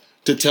wrong.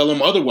 To tell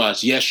them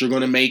otherwise, yes, you're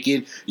going to make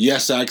it.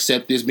 Yes, I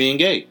accept this being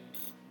gay.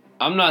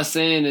 I'm not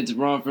saying it's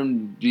wrong for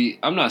him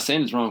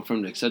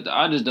to accept it.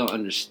 I just don't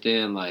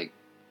understand. Like,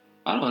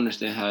 I don't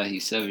understand how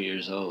he's 7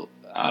 years old.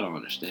 I don't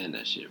understand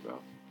that shit, bro.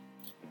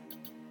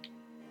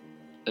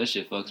 That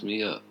shit fucks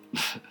me up.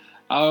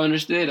 I don't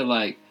understand it.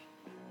 Like,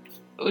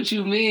 what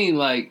you mean?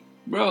 Like,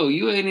 bro,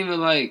 you ain't even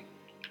like,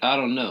 I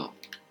don't know.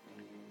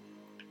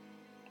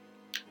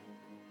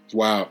 It's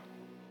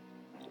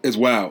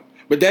wild.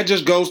 But that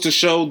just goes to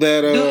show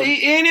that... Dude,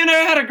 he ain't even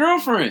never had a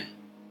girlfriend.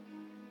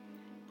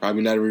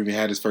 Probably never even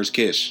had his first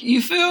kiss.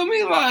 You feel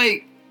me?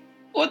 Like,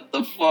 what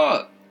the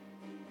fuck?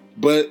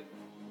 But,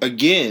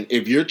 again,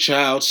 if your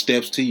child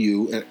steps to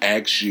you and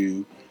asks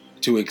you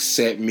to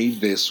accept me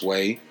this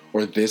way,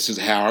 or this is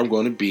how I'm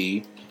going to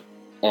be,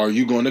 are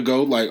you going to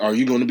go, like, are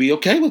you going to be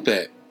okay with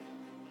that?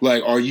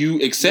 Like, are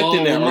you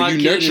accepting that? Are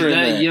you nurturing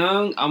that? That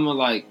young, I'm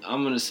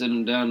gonna sit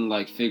him down and,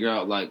 like, figure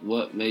out, like,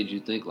 what made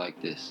you think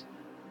like this?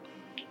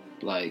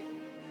 Like,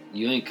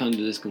 you ain't come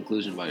to this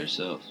conclusion by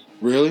yourself.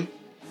 Really?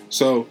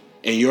 So,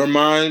 in your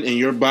mind, in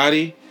your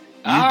body,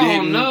 I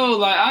don't know.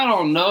 Like, I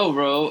don't know,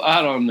 bro.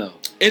 I don't know.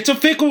 It's a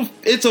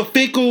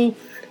fickle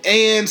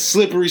and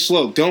slippery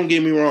slope. Don't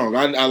get me wrong.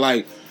 I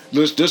like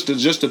just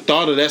the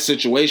thought of that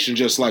situation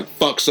just like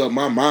fucks up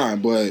my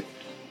mind. But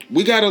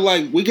we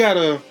gotta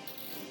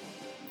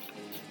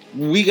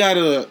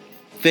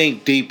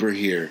think deeper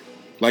here.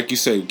 Like you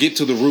say, get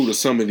to the root of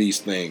some of these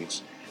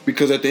things.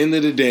 Because at the end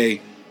of the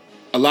day,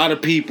 a lot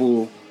of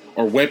people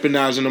are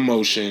weaponizing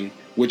emotion,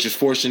 which is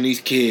forcing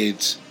these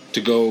kids to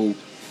go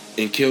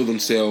and kill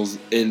themselves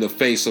in the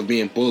face of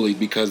being bullied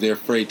because they're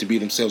afraid to be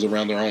themselves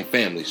around their own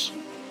families.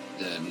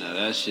 No,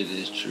 that shit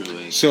is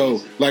true.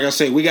 So, like I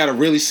say, we got to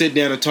really sit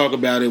down and talk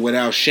about it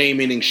without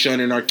shaming and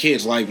shunning our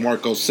kids, like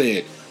Marco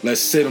said. Let's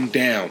sit them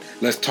down.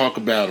 Let's talk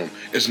about them.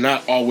 It's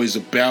not always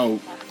about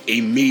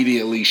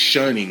immediately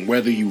shunning,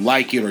 whether you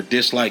like it or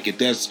dislike it.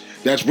 That's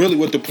really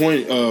what the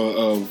point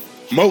of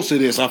most of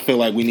this I feel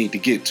like we need to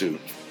get to.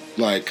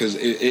 Like, because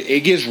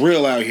it gets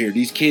real out here.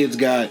 These kids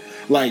got,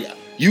 like,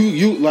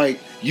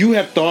 you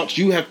have thoughts,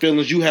 you have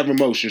feelings, you have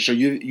emotions. So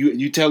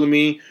you telling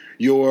me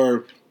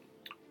your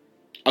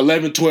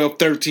 11, 12,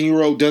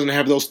 13-year-old doesn't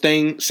have those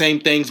same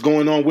things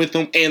going on with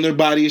them, and their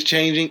body is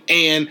changing,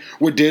 and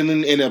we're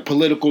dealing in a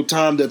political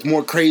time that's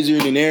more crazier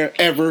than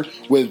ever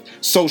with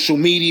social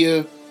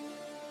media.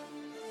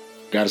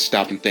 Got to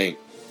stop and think.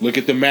 Look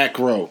at the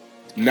macro,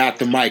 not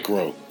the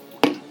micro.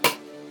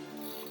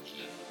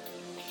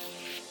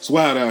 It's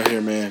wild out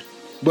here, man.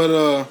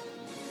 But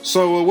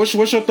so what's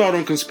your thought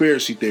on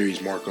conspiracy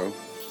theories, Marco?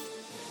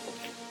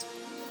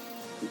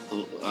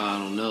 I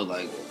don't know,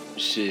 like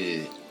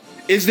shit.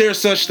 Is there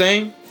such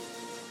thing?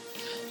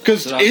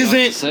 Because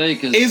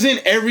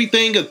isn't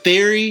everything a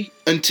theory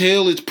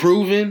until it's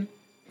proven?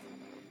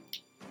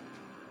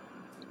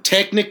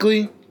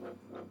 Technically,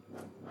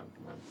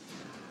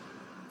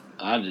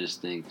 I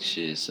just think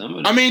shit.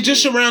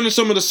 Just surrounding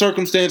some of the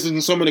circumstances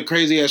and some of the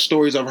crazy ass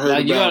stories I've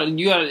heard about.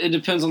 You got. It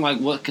depends on like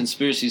what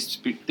conspiracy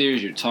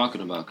theories you're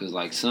talking about. Because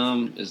like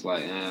some is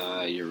like,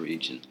 you're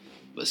reaching,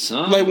 but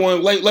some Name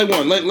one.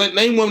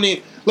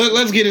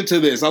 Let's get into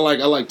this. I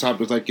like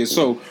topics like this.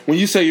 So when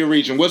you say you're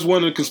reaching, what's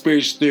one of the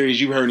conspiracy theories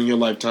you heard in your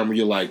lifetime where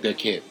you're like that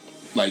can't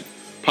like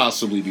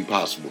possibly be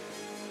possible?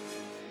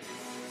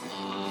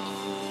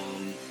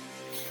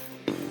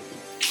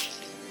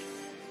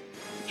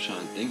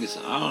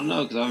 I don't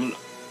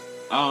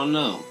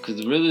know,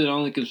 because really the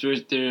only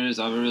conspiracy theories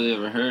I've really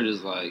ever heard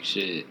is like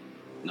shit,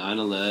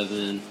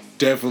 9/11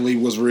 definitely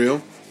was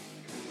real,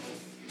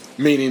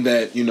 meaning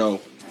that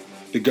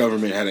the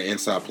government had an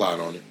inside plot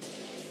on it.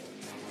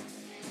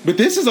 But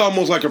this is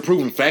almost like a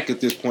proven fact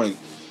at this point.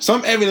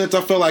 Some evidence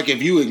I feel like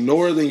if you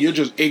ignore, then you're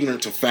just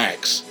ignorant to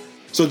facts.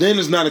 So then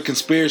it's not a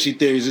conspiracy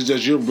theory; it's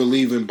just you're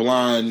believing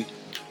blind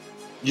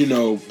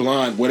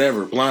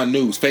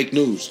news, fake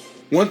news.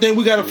 One thing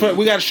we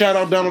gotta shout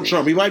out Donald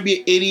Trump. He might be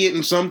an idiot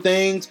in some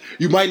things.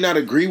 You might not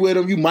agree with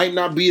him. You might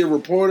not be a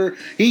reporter.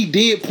 He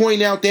did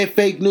point out that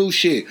fake news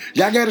shit.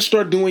 Y'all gotta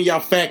start doing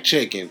y'all fact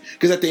checking.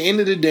 Because at the end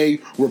of the day,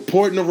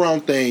 reporting the wrong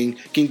thing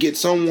can get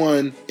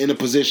someone in a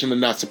position they're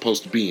not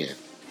supposed to be in.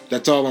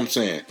 That's all I'm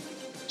saying.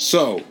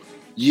 So,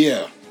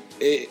 yeah.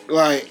 We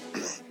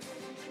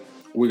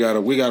gotta,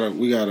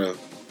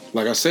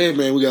 like I said,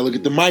 man, we gotta look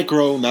at the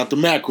micro, not the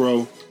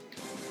macro.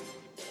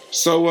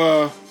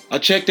 So, I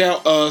checked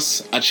out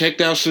Us. I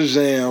checked out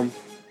Shazam.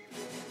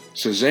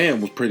 Shazam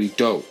was pretty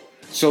dope.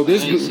 So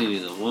this I ain't seen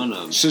either one of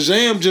them.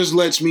 Shazam just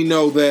lets me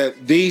know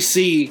that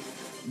DC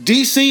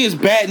is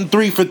batting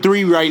 3 for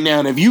 3 right now.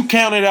 And if you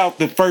counted out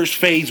the first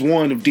phase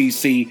 1 of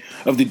DC,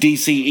 of the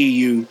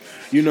DCEU,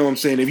 you know what I'm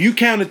saying? If you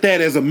counted that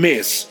as a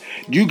miss,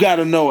 you got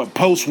to know it.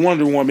 Post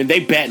Wonder Woman,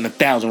 they batting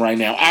 1,000 right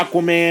now.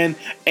 Aquaman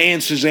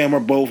and Shazam are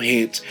both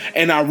hits.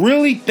 And I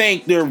really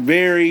think they're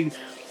very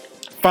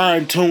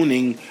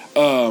fine-tuning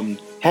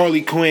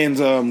Harley Quinn's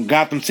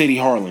Gotham City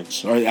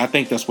Harlems. Or I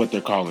think that's what they're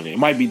calling it. It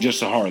might be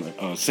just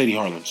a City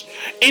Harlems.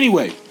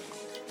 Anyway,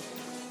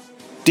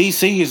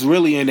 DC is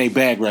really in a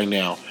bag right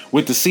now.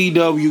 With the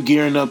CW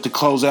gearing up to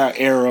close out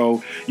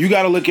Arrow, you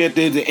got to look at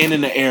the end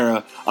of the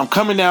era. I'm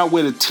coming out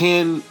with a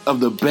 10 of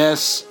the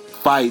best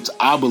fights,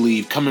 I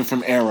believe, coming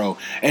from Arrow.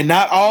 And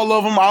not all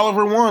of them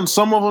Oliver won.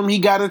 Some of them he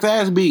got his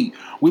ass beat.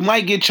 We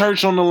might get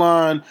Church on the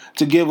line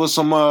to give us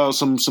some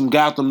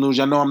Gotham news.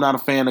 I know I'm not a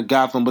fan of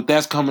Gotham, but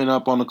that's coming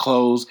up on the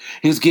close.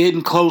 He's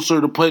getting closer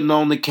to putting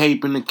on the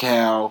cape and the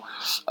cowl.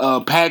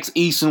 PAX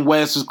East and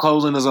West is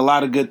closing. There's a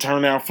lot of good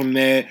turnout from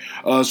that.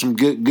 Some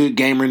good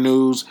gamer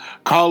news.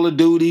 Call of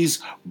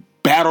Duty's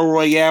Battle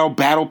Royale,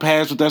 Battle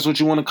Pass, if that's what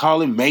you want to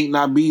call it, may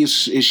not be as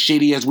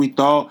shitty as we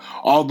thought,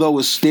 although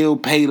it's still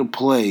pay to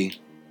play.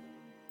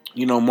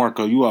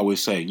 Marco, you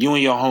always say, you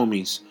and your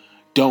homies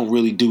don't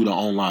really do the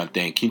online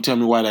thing. Can you tell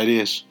me why that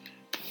is?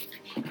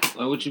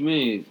 Like, what you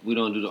mean we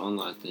don't do the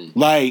online thing?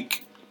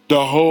 Like,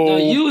 the whole... No,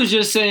 you was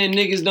just saying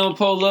niggas don't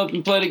pull up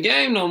and play the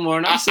game no more.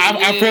 And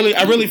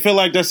I really feel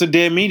like that's a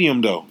dead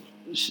medium, though.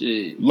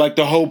 Shit. Like,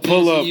 the whole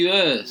pull-up...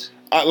 US.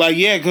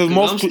 Because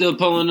most... I'm still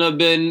pulling up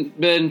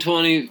betting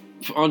 20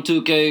 on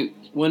 2K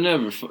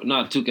whenever.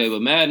 Not 2K,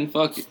 but Madden.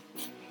 Fuck it.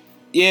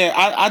 Yeah,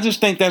 I just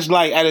think that's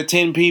like, out of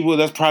 10 people,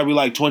 that's probably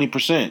like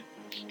 20%.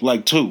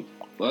 Like 2.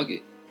 Fuck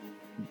it.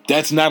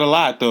 That's not a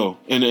lot, though,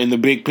 in the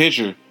big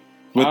picture.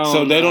 But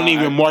so they don't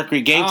even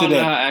market game to that. I don't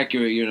know how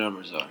accurate your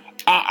numbers are.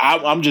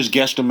 I'm just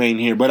guesstimating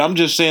here, but I'm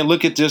just saying,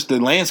 look at just the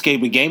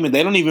landscape of gaming.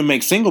 They don't even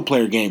make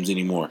single-player games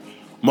anymore.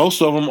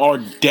 Most of them are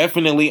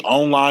definitely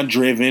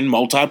online-driven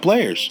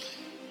multiplayers.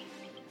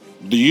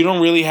 You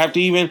don't really have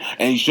to even...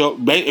 And so,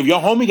 if your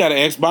homie got an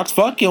Xbox,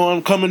 fuck you,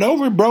 I'm coming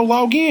over, bro,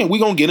 log in. We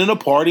gonna get in a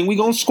party and we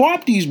gonna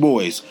squat these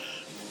boys.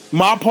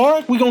 My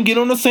park, we gonna get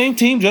on the same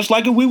team just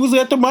like if we was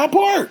at my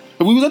park.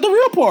 If we was at the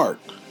real park.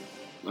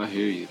 I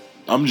hear you.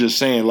 I'm just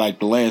saying,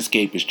 like, the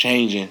landscape is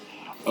changing.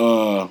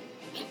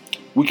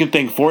 We can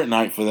thank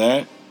Fortnite for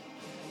that.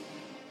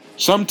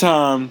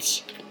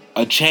 Sometimes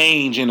a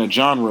change in a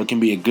genre can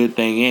be a good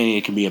thing and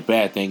it can be a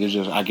bad thing. It's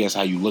just, I guess,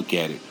 how you look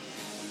at it.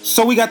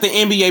 So we got the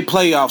NBA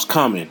playoffs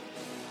coming.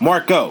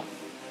 Marco,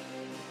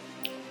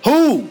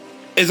 who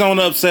is on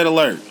upset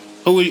alert?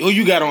 Who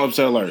you got on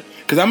upset alert?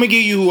 Because I'm going to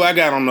give you who I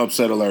got on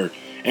upset alert.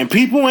 And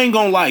people ain't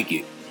going to like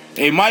it.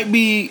 It might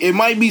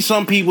be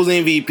some people's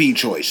MVP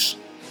choice.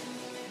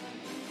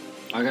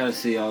 I gotta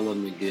see all of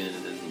them again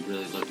and then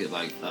really look at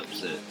like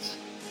upsets.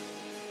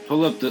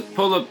 Pull up the.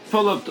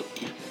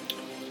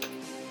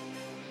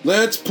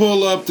 Let's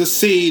pull up the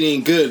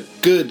seeding.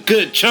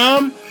 Good,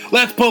 chum.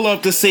 Let's pull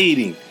up the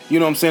seeding. You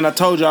know what I'm saying? I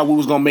told y'all we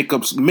was gonna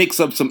mix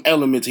up some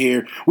elements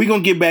here. We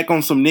gonna get back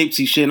on some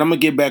Nipsey shit. And I'm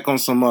gonna get back on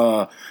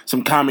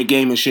some comic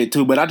gaming shit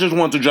too. But I just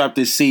want to drop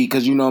this seed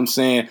because you know what I'm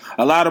saying.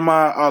 A lot of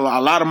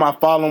my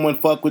following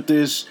fuck with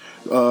this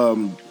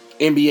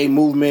NBA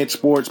movement,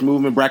 sports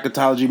movement,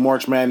 bracketology,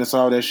 March Madness,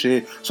 all that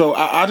shit. So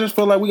I just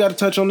feel like we got to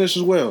touch on this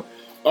as well.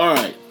 All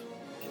right.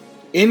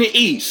 In the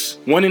East,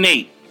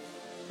 1-8.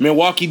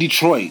 Milwaukee,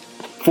 Detroit,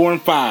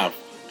 4-5.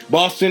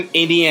 Boston,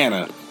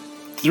 Indiana,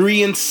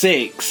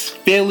 3-6.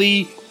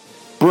 Philly,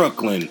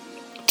 Brooklyn,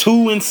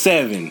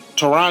 2-7.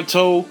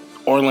 Toronto,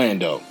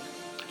 Orlando.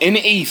 In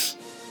the East,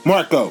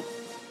 Marco,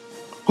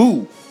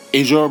 who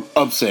is your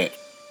upset?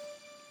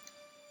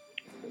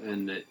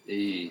 In the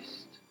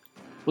East.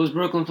 Who's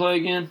Brooklyn play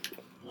again?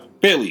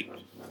 Philly.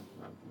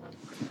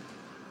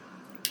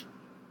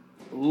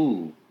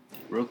 Ooh,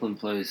 Brooklyn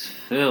plays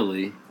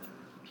Philly.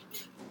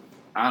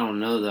 I don't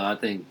know though. I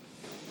think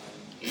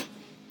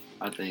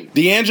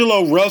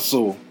D'Angelo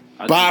Russell,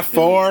 by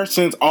far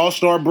since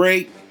All-Star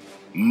break,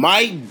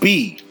 might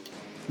be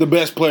the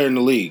best player in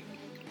the league.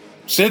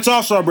 Since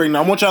All-Star break,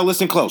 now I want y'all to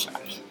listen close.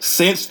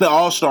 Since the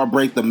All-Star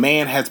break, the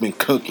man has been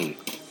cooking.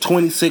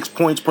 26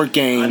 points per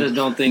game. I just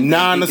don't think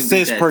 9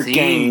 assists per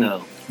game.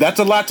 Though. That's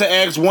a lot to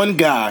ask one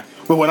guy.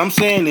 But what I'm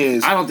saying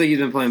is, I don't think he's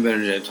been playing better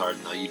than James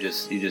Harden though. You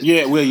just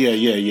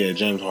yeah.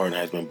 James Harden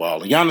has been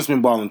balling. Giannis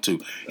been balling too.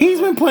 He's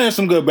been playing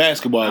some good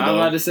basketball. I'm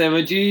about to say,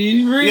 but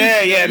you reach.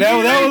 Yeah.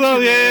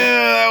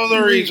 That was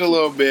a reach a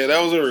little bit.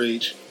 That was a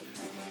reach.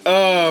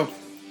 I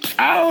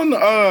don't know.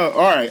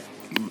 All right.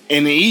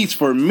 In the East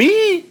for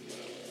me,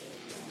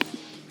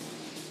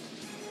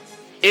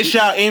 it's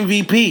y'all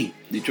MVP.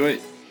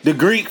 Detroit. The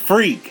Greek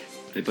Freak.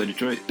 They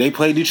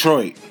play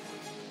Detroit.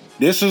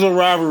 This is a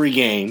rivalry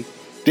game.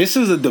 This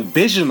is a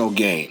divisional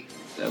game.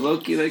 That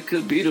low-key, they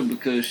could beat them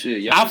because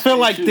shit. I feel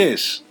like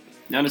this.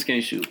 Giannis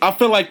can't shoot. I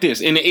feel like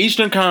this. In the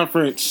Eastern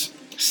Conference,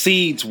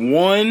 seeds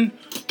 1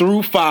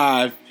 through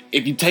 5,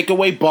 if you take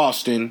away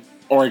Boston,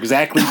 are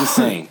exactly the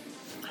same.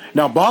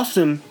 Now,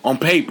 Boston, on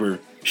paper,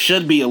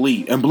 should be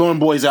elite and blowing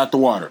boys out the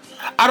water.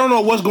 I don't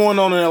know what's going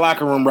on in their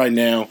locker room right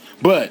now,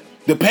 but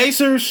the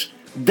Pacers,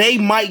 they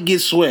might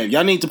get swept.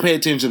 Y'all need to pay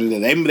attention to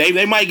that.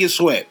 They might get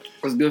swept.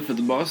 It's good for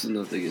the Boston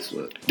though if they get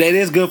swept. That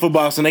is good for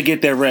Boston. They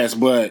get their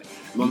rest, but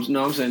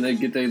I'm saying they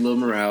get their little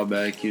morale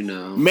back, you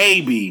know.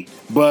 Maybe,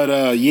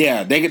 but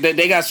yeah,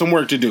 they got some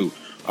work to do.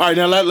 All right,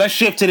 now let's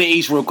shift to the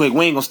East real quick.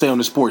 We ain't gonna stay on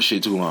the sports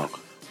shit too long.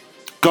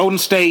 Golden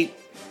State,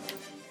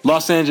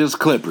 Los Angeles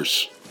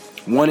Clippers,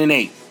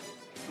 1-8,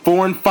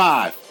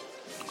 4-5.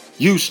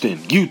 Houston,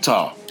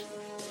 Utah,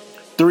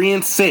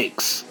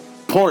 3-6.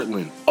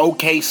 Portland,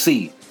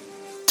 OKC,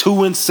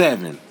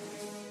 2-7.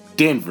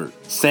 Denver,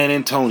 San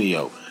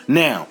Antonio.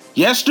 Now,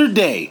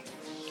 yesterday,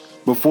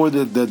 before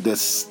the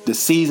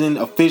season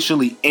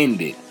officially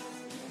ended,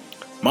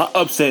 my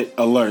upset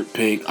alert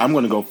pick, I'm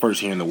going to go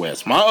first here in the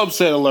West. My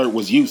upset alert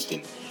was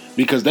Houston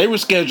because they were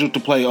scheduled to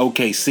play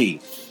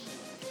OKC.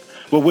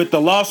 But with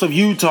the loss of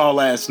Utah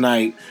last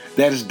night,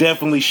 that has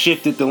definitely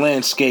shifted the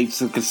landscape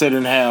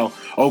considering how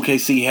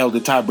OKC held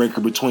the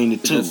tiebreaker between the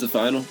two. Is this the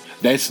final?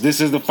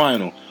 This is the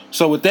final.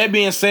 So with that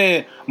being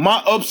said,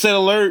 my upset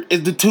alert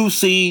is the 2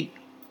 seed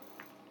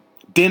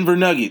Denver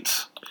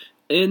Nuggets.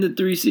 And the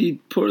 3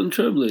 seed Portland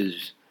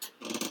Trailblazers.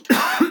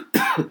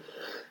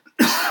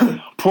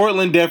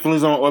 Portland definitely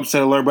is on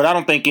upset alert, but I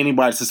don't think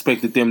anybody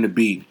suspected them to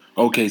beat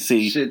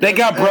OKC. Shit, they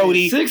got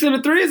Brody. 6 and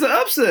a 3 is an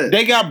upset.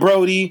 They got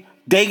Brody.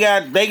 They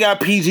got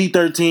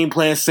PG-13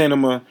 playing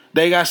cinema.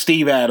 They got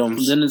Steve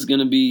Adams. Then it's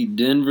gonna be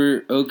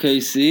Denver,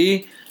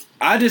 OKC.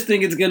 I just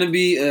think it's gonna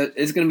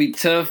be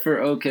tough for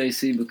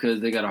OKC because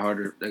they got a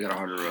harder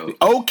road.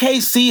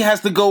 OKC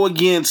has to go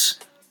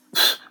against.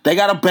 They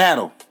got a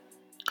battle.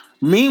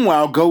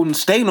 Meanwhile, Golden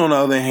State, on the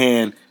other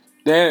hand,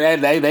 they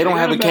don't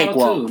have a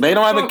cakewalk. They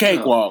don't have a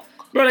cakewalk.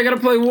 Bro, they got to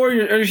play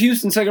Warriors or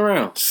Houston second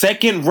round.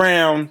 Second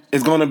round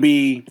is going to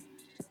be.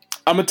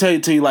 I'm gonna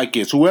tell you like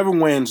this: whoever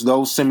wins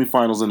those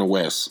semifinals in the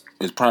West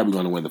is probably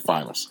going to win the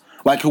finals.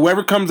 Like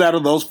whoever comes out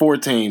of those 4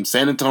 teams: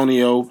 San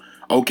Antonio,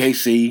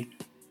 OKC,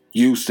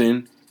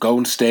 Houston,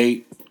 Golden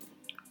State.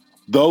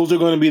 Those are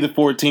going to be the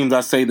 4 teams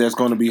I say that's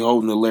going to be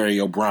holding the Larry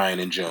O'Brien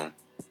in June.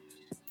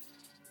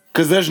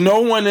 Because there's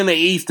no one in the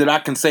East that I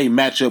can say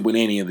match up with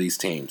any of these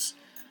teams.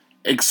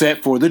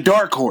 Except for the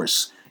dark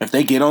horse. If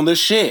they get on this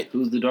shit.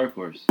 Who's the dark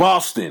horse?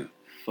 Boston.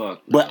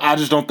 Fuck. But I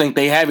just don't think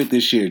they have it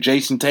this year.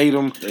 Jason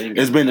Tatum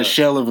has been a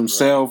shell of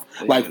himself.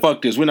 Like,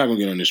 fuck this. We're not going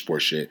to get on this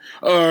sports shit.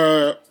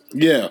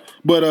 Yeah.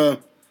 But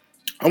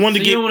I wanted to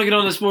get... You don't want to get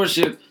on the sports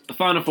shit. The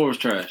Final Four was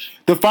trash.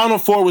 The Final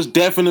Four was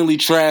definitely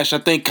trash. I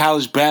think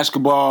college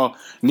basketball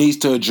needs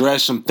to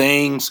address some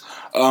things.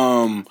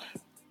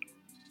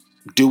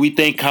 Do we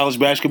think college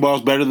basketball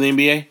is better than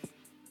the NBA?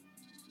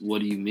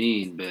 What do you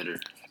mean better?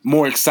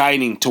 more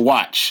exciting to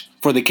watch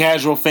for the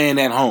casual fan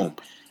at home?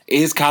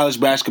 Is college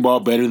basketball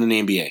better than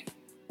the NBA?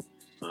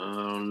 I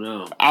don't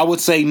know. I would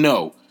say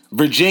no.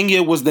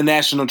 Virginia was the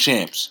national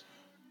champs.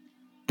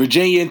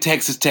 Virginia and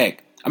Texas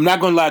Tech. I'm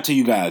not going to lie to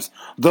you guys.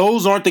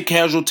 Those aren't the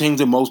casual teams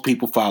that most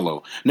people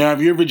follow. Now,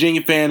 if you're a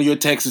Virginia fan or you're a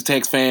Texas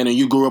Tech fan and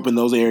you grew up in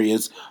those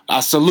areas,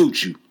 I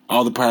salute you.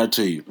 All the power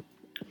to you.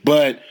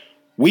 But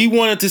we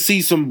wanted to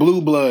see some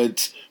blue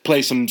bloods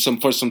play some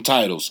for some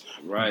titles.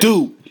 Right.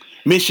 Duke,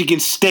 Michigan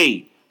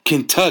State,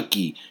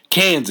 Kentucky,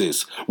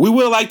 Kansas. We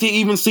would like to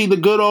even see the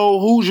good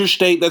old Hoosier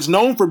State that's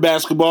known for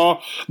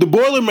basketball, the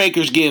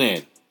Boilermakers, get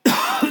in.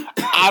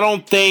 I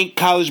don't think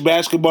college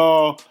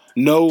basketball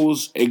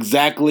knows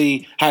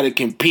exactly how to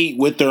compete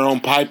with their own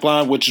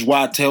pipeline, which is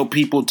why I tell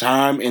people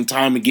time and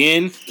time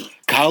again,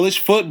 college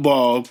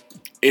football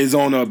is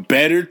on a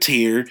better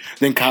tier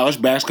than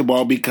college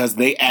basketball because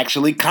they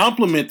actually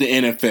complement the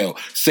NFL.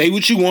 Say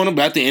what you want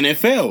about the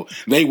NFL.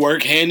 They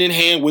work hand in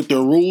hand with their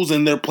rules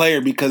and their player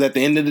because at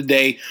the end of the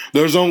day,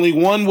 there's only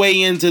one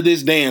way into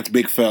this dance,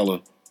 big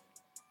fella.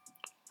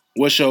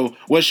 What's your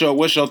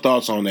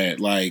thoughts on that?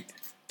 Like,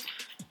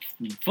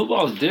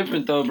 football's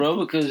different though, bro,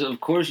 because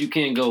of course you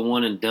can't go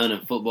one and done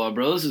in football,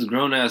 bro. This is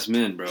grown ass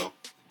men, bro.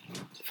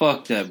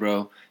 Fuck that,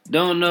 bro.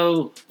 Don't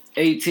know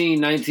 18,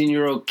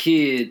 19-year-old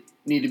kid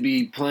need to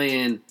be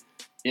playing,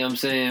 you know what I'm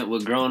saying,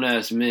 with grown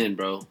ass men,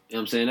 bro. You know what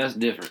I'm saying? That's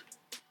different.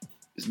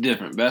 It's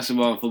different.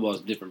 Basketball and football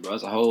is different, bro.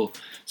 It's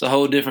a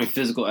whole different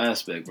physical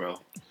aspect, bro.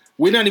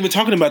 We're not even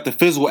talking about the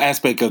physical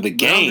aspect of the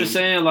game. I'm just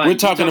saying, like, we're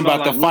talking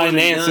about the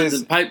finances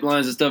and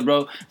pipelines and stuff,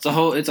 bro.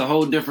 It's a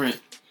whole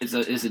different. It's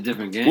a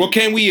different game. Well,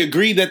 can we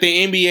agree that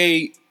the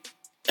NBA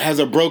has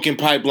a broken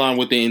pipeline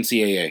with the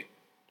NCAA?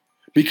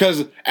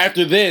 Because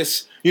after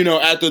this,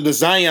 after the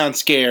Zion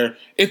scare,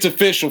 it's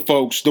official,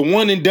 folks. The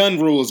one and done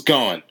rule is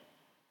gone.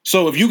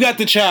 So if you got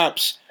the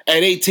chops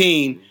at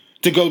 18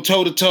 to go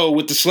toe to toe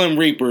with the Slim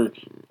Reaper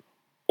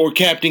or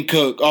Captain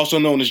Cook, also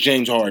known as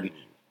James Harden,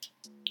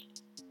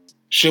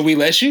 should we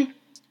let you?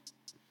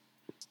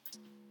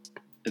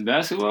 In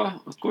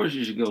basketball, of course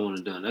you should go on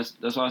and done.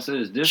 That's why I said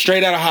it's different.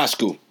 Straight out of high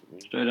school.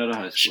 Straight out of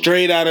high school.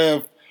 Straight out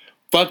of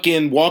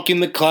fucking walking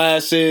the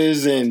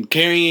classes and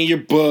carrying your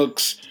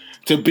books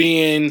to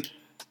being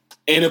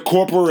in a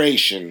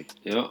corporation.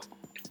 Yep.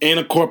 In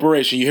a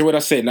corporation. You hear what I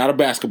said? Not a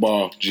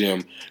basketball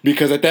gym.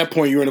 Because at that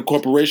point, you're in a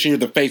corporation. You're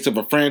the face of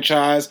a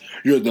franchise.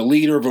 You're the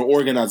leader of an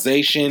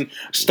organization.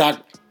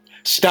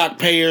 Stock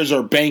payers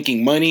are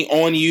banking money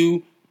on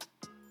you.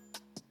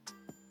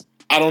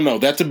 I don't know.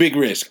 That's a big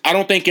risk. I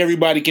don't think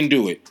everybody can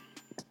do it.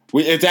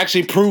 It's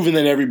actually proven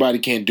that everybody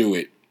can't do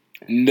it.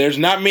 There's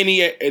not many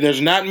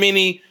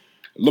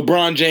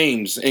LeBron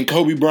James and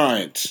Kobe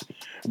Bryants,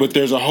 but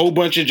there's a whole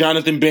bunch of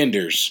Jonathan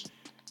Benders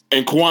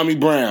and Kwame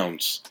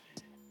Browns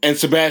and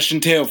Sebastian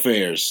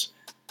Telfairs.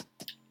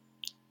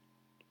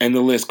 And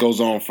the list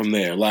goes on from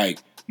there. Like,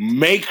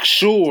 make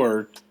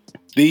sure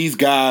these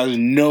guys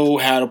know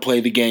how to play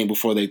the game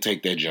before they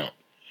take that jump.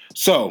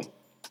 So,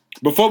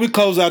 before we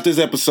close out this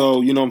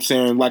episode, you know what I'm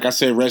saying? Like I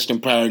said, rest in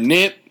power,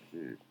 Nip.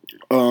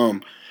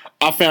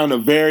 I found a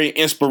very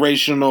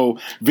inspirational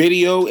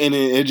video, and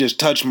it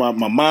just touched my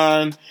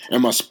mind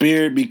and my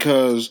spirit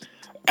because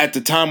at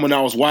the time when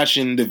I was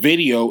watching the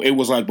video, it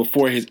was like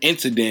before his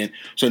incident.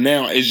 So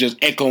now it's just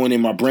echoing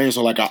in my brain,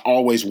 so like I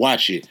always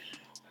watch it.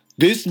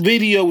 This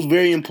video is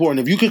very important.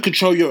 If you can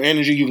control your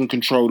energy, you can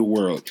control the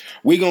world.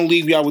 We're going to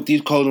leave y'all with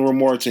these closing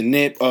remarks. And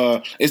Nip,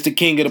 it's the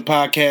king of the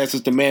podcast.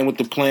 It's the man with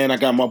the plan. I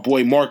got my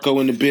boy Marco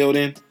in the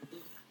building.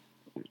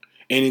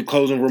 Any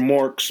closing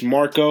remarks,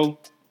 Marco?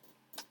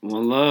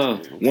 One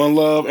love. One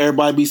love.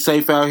 Everybody be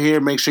safe out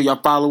here. Make sure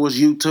y'all follow us,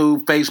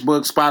 YouTube,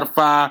 Facebook,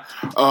 Spotify,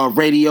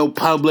 Radio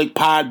Public,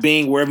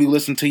 Podbean, wherever you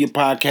listen to your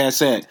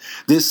podcasts at.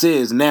 This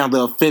is now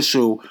the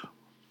official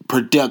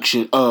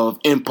production of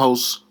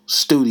Impulse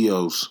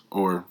Studios.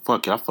 Or,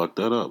 fuck it, I fucked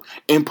that up.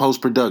 Impulse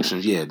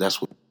Productions. Yeah, that's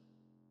what.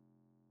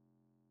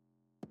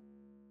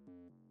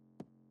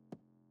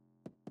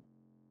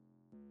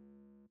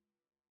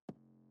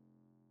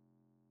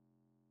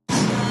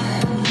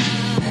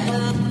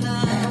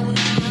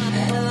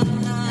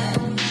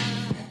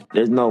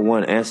 There's no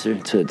one answer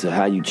to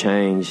how you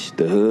change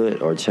the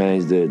hood or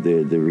change the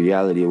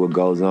reality of what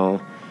goes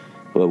on.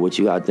 But what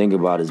you gotta think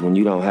about is when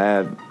you don't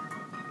have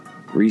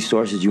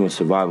resources, you in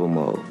survival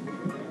mode.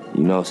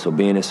 So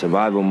being in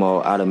survival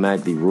mode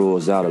automatically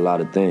rules out a lot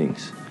of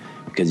things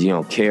because you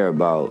don't care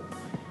about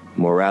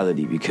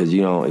morality because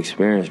you don't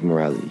experience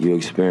morality. You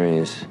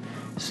experience,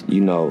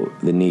 the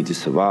need to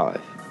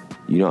survive.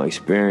 You don't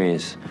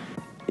experience,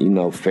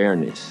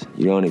 fairness.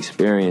 You don't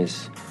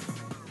experience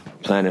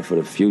planning for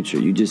the future.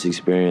 You just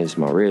experience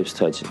my ribs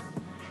touching.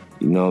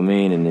 You know what I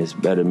mean? And it's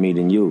better me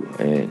than you.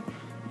 And,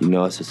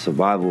 it's a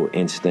survival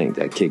instinct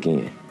that kick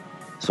in.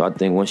 So I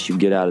think once you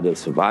get out of the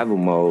survival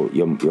mode,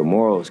 your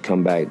morals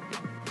come back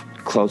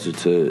closer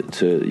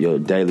to your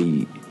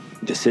daily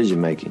decision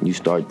making. You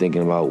start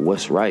thinking about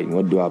what's right and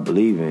what do I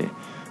believe in.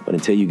 But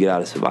until you get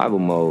out of survival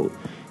mode,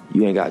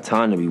 you ain't got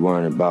time to be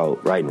worrying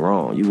about right and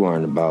wrong. You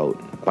worrying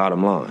about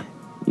bottom line.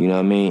 You know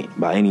what I mean?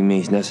 By any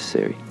means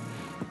necessary.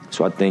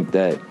 So I think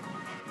that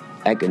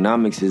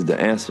economics is the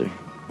answer.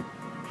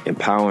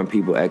 Empowering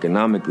people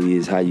economically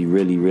is how you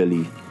really,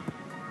 really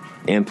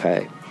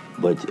impact.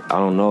 But I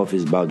don't know if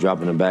it's about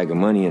dropping a bag of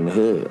money in the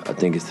hood. I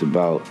think it's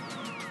about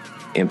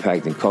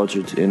impacting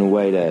culture in a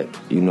way that,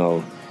 you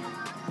know,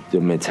 the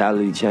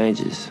mentality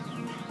changes.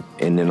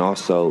 And then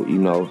also, you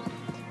know,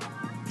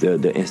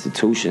 the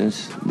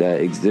institutions that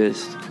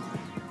exist,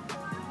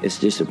 it's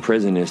just a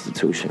prison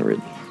institution,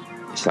 really.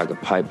 It's like a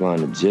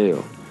pipeline of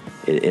jail.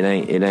 It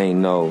ain't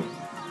no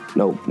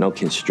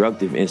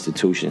constructive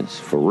institutions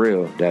for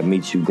real that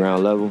meet you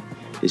ground level.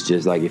 It's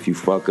just like if you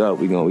fuck up,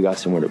 we got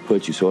somewhere to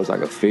put you. So it's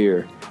like a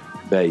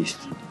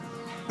fear-based,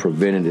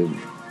 preventative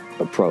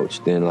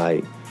approach. Then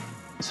like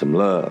some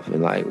love,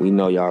 and like we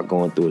know y'all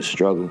going through a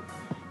struggle,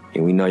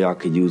 and we know y'all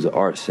could use an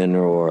art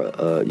center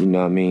or you know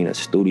what I mean, a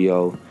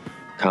studio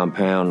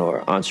compound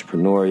or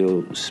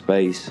entrepreneurial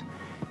space.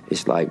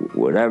 It's like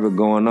whatever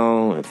going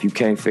on, if you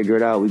can't figure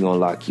it out, we gonna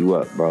lock you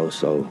up, bro.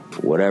 So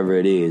whatever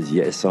it is,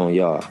 yeah, it's on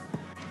y'all.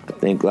 I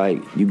think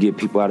like you get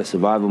people out of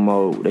survival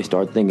mode, they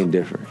start thinking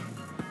different.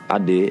 I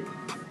did,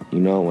 you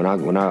know, when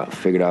I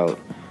figured out,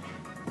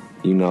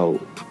 you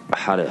know,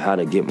 how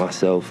to get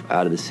myself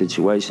out of the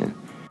situation,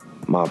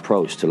 my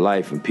approach to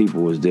life and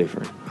people was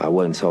different. I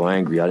wasn't so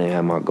angry. I didn't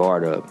have my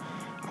guard up.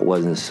 I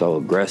wasn't so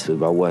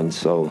aggressive. I wasn't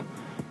so,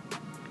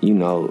 you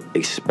know,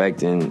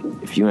 expecting,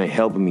 if you ain't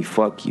helping me,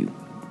 fuck you.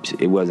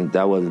 That wasn't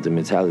the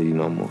mentality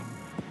no more.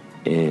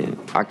 And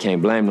I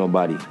can't blame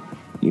nobody,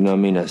 you know what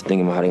I mean, that's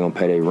thinking about how they gonna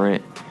pay their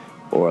rent,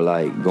 or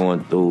like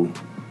going through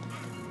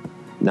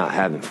not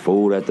having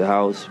food at the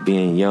house,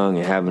 being young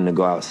and having to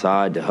go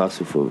outside to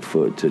hustle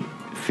to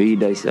feed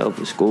themselves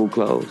with school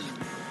clothes.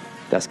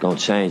 That's gonna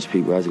change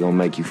people. That's gonna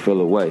make you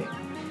feel away,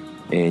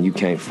 and you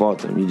can't fault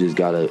them. You just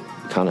gotta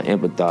kind of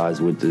empathize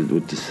with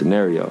the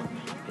scenario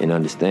and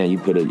understand. You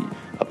put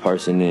a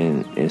person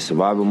in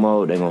survival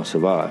mode, they're gonna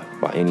survive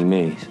by any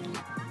means.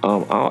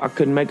 I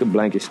couldn't make a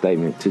blanket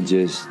statement to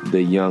just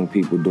the young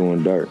people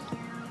doing dirt.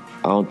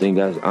 I don't think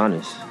that's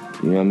honest.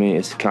 You know what I mean?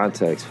 It's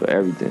context for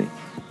everything.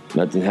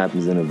 Nothing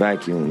happens in a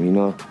vacuum, you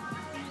know?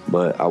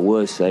 But I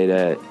would say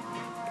that,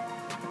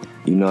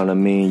 you know what I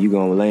mean, you're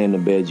gonna lay in the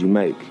bed you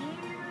make.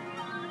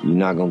 You're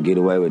not gonna get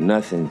away with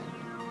nothing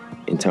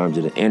in terms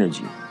of the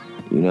energy.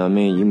 You know what I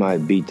mean? You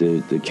might beat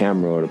the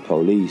camera or the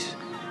police.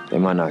 They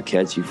might not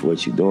catch you for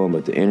what you're doing,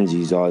 but the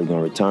energy is always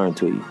gonna return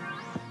to you.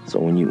 So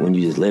when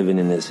you just living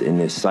in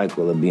this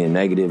cycle of being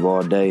negative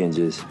all day and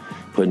just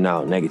putting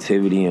out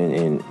negativity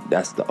and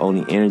that's the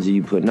only energy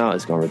you putting out,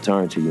 it's gonna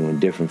return to you in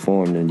different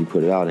form than you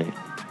put it out in.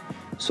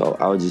 So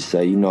I would just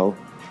say, you know,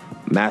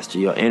 master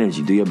your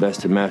energy. Do your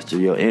best to master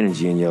your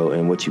energy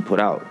and what you put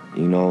out,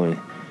 you know,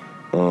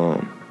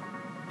 and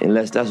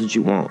unless that's what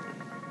you want,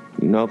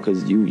 you know,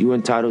 because you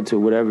entitled to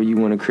whatever you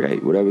want to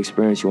create, whatever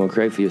experience you want to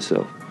create for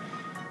yourself.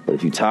 But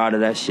if you're tired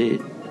of that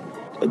shit,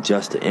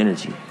 adjust the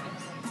energy.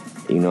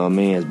 You know what I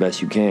mean? As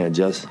best you can.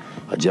 Adjust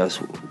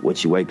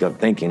what you wake up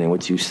thinking and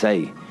what you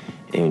say.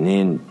 And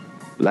then,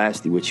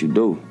 lastly, what you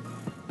do.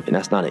 And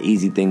that's not an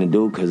easy thing to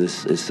do because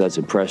it's such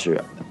a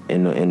pressure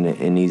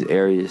in these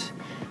areas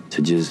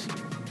to just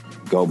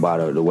go by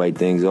the way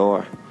things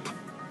are.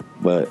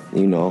 But,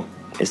 you know,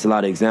 it's a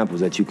lot of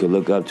examples that you could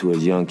look up to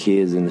as young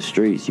kids in the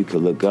streets. You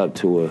could look up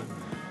to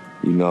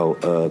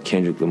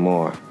Kendrick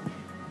Lamar.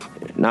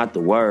 Not the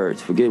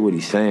words, forget what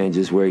he's saying,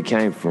 just where he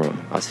came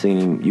from. I seen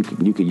him, you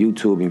could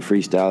YouTube him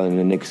freestyling in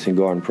the Nicholson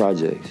Garden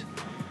Projects.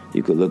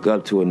 You could look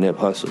up to a Nip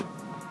Hussle.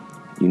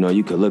 You know,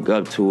 you could look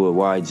up to a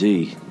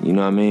YG, you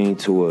know what I mean,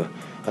 to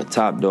a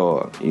Top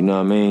Dog, you know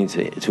what I mean,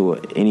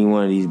 to any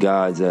one of these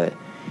guys that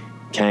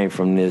came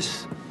from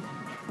this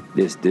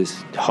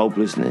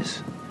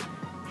hopelessness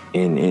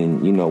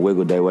and you know,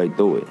 wiggled their way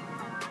through it.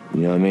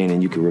 You know what I mean?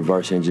 And you could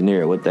reverse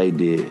engineer what they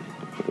did.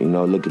 You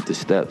know, look at the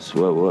steps,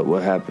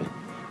 what happened.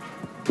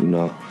 You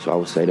know, so I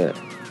would say that.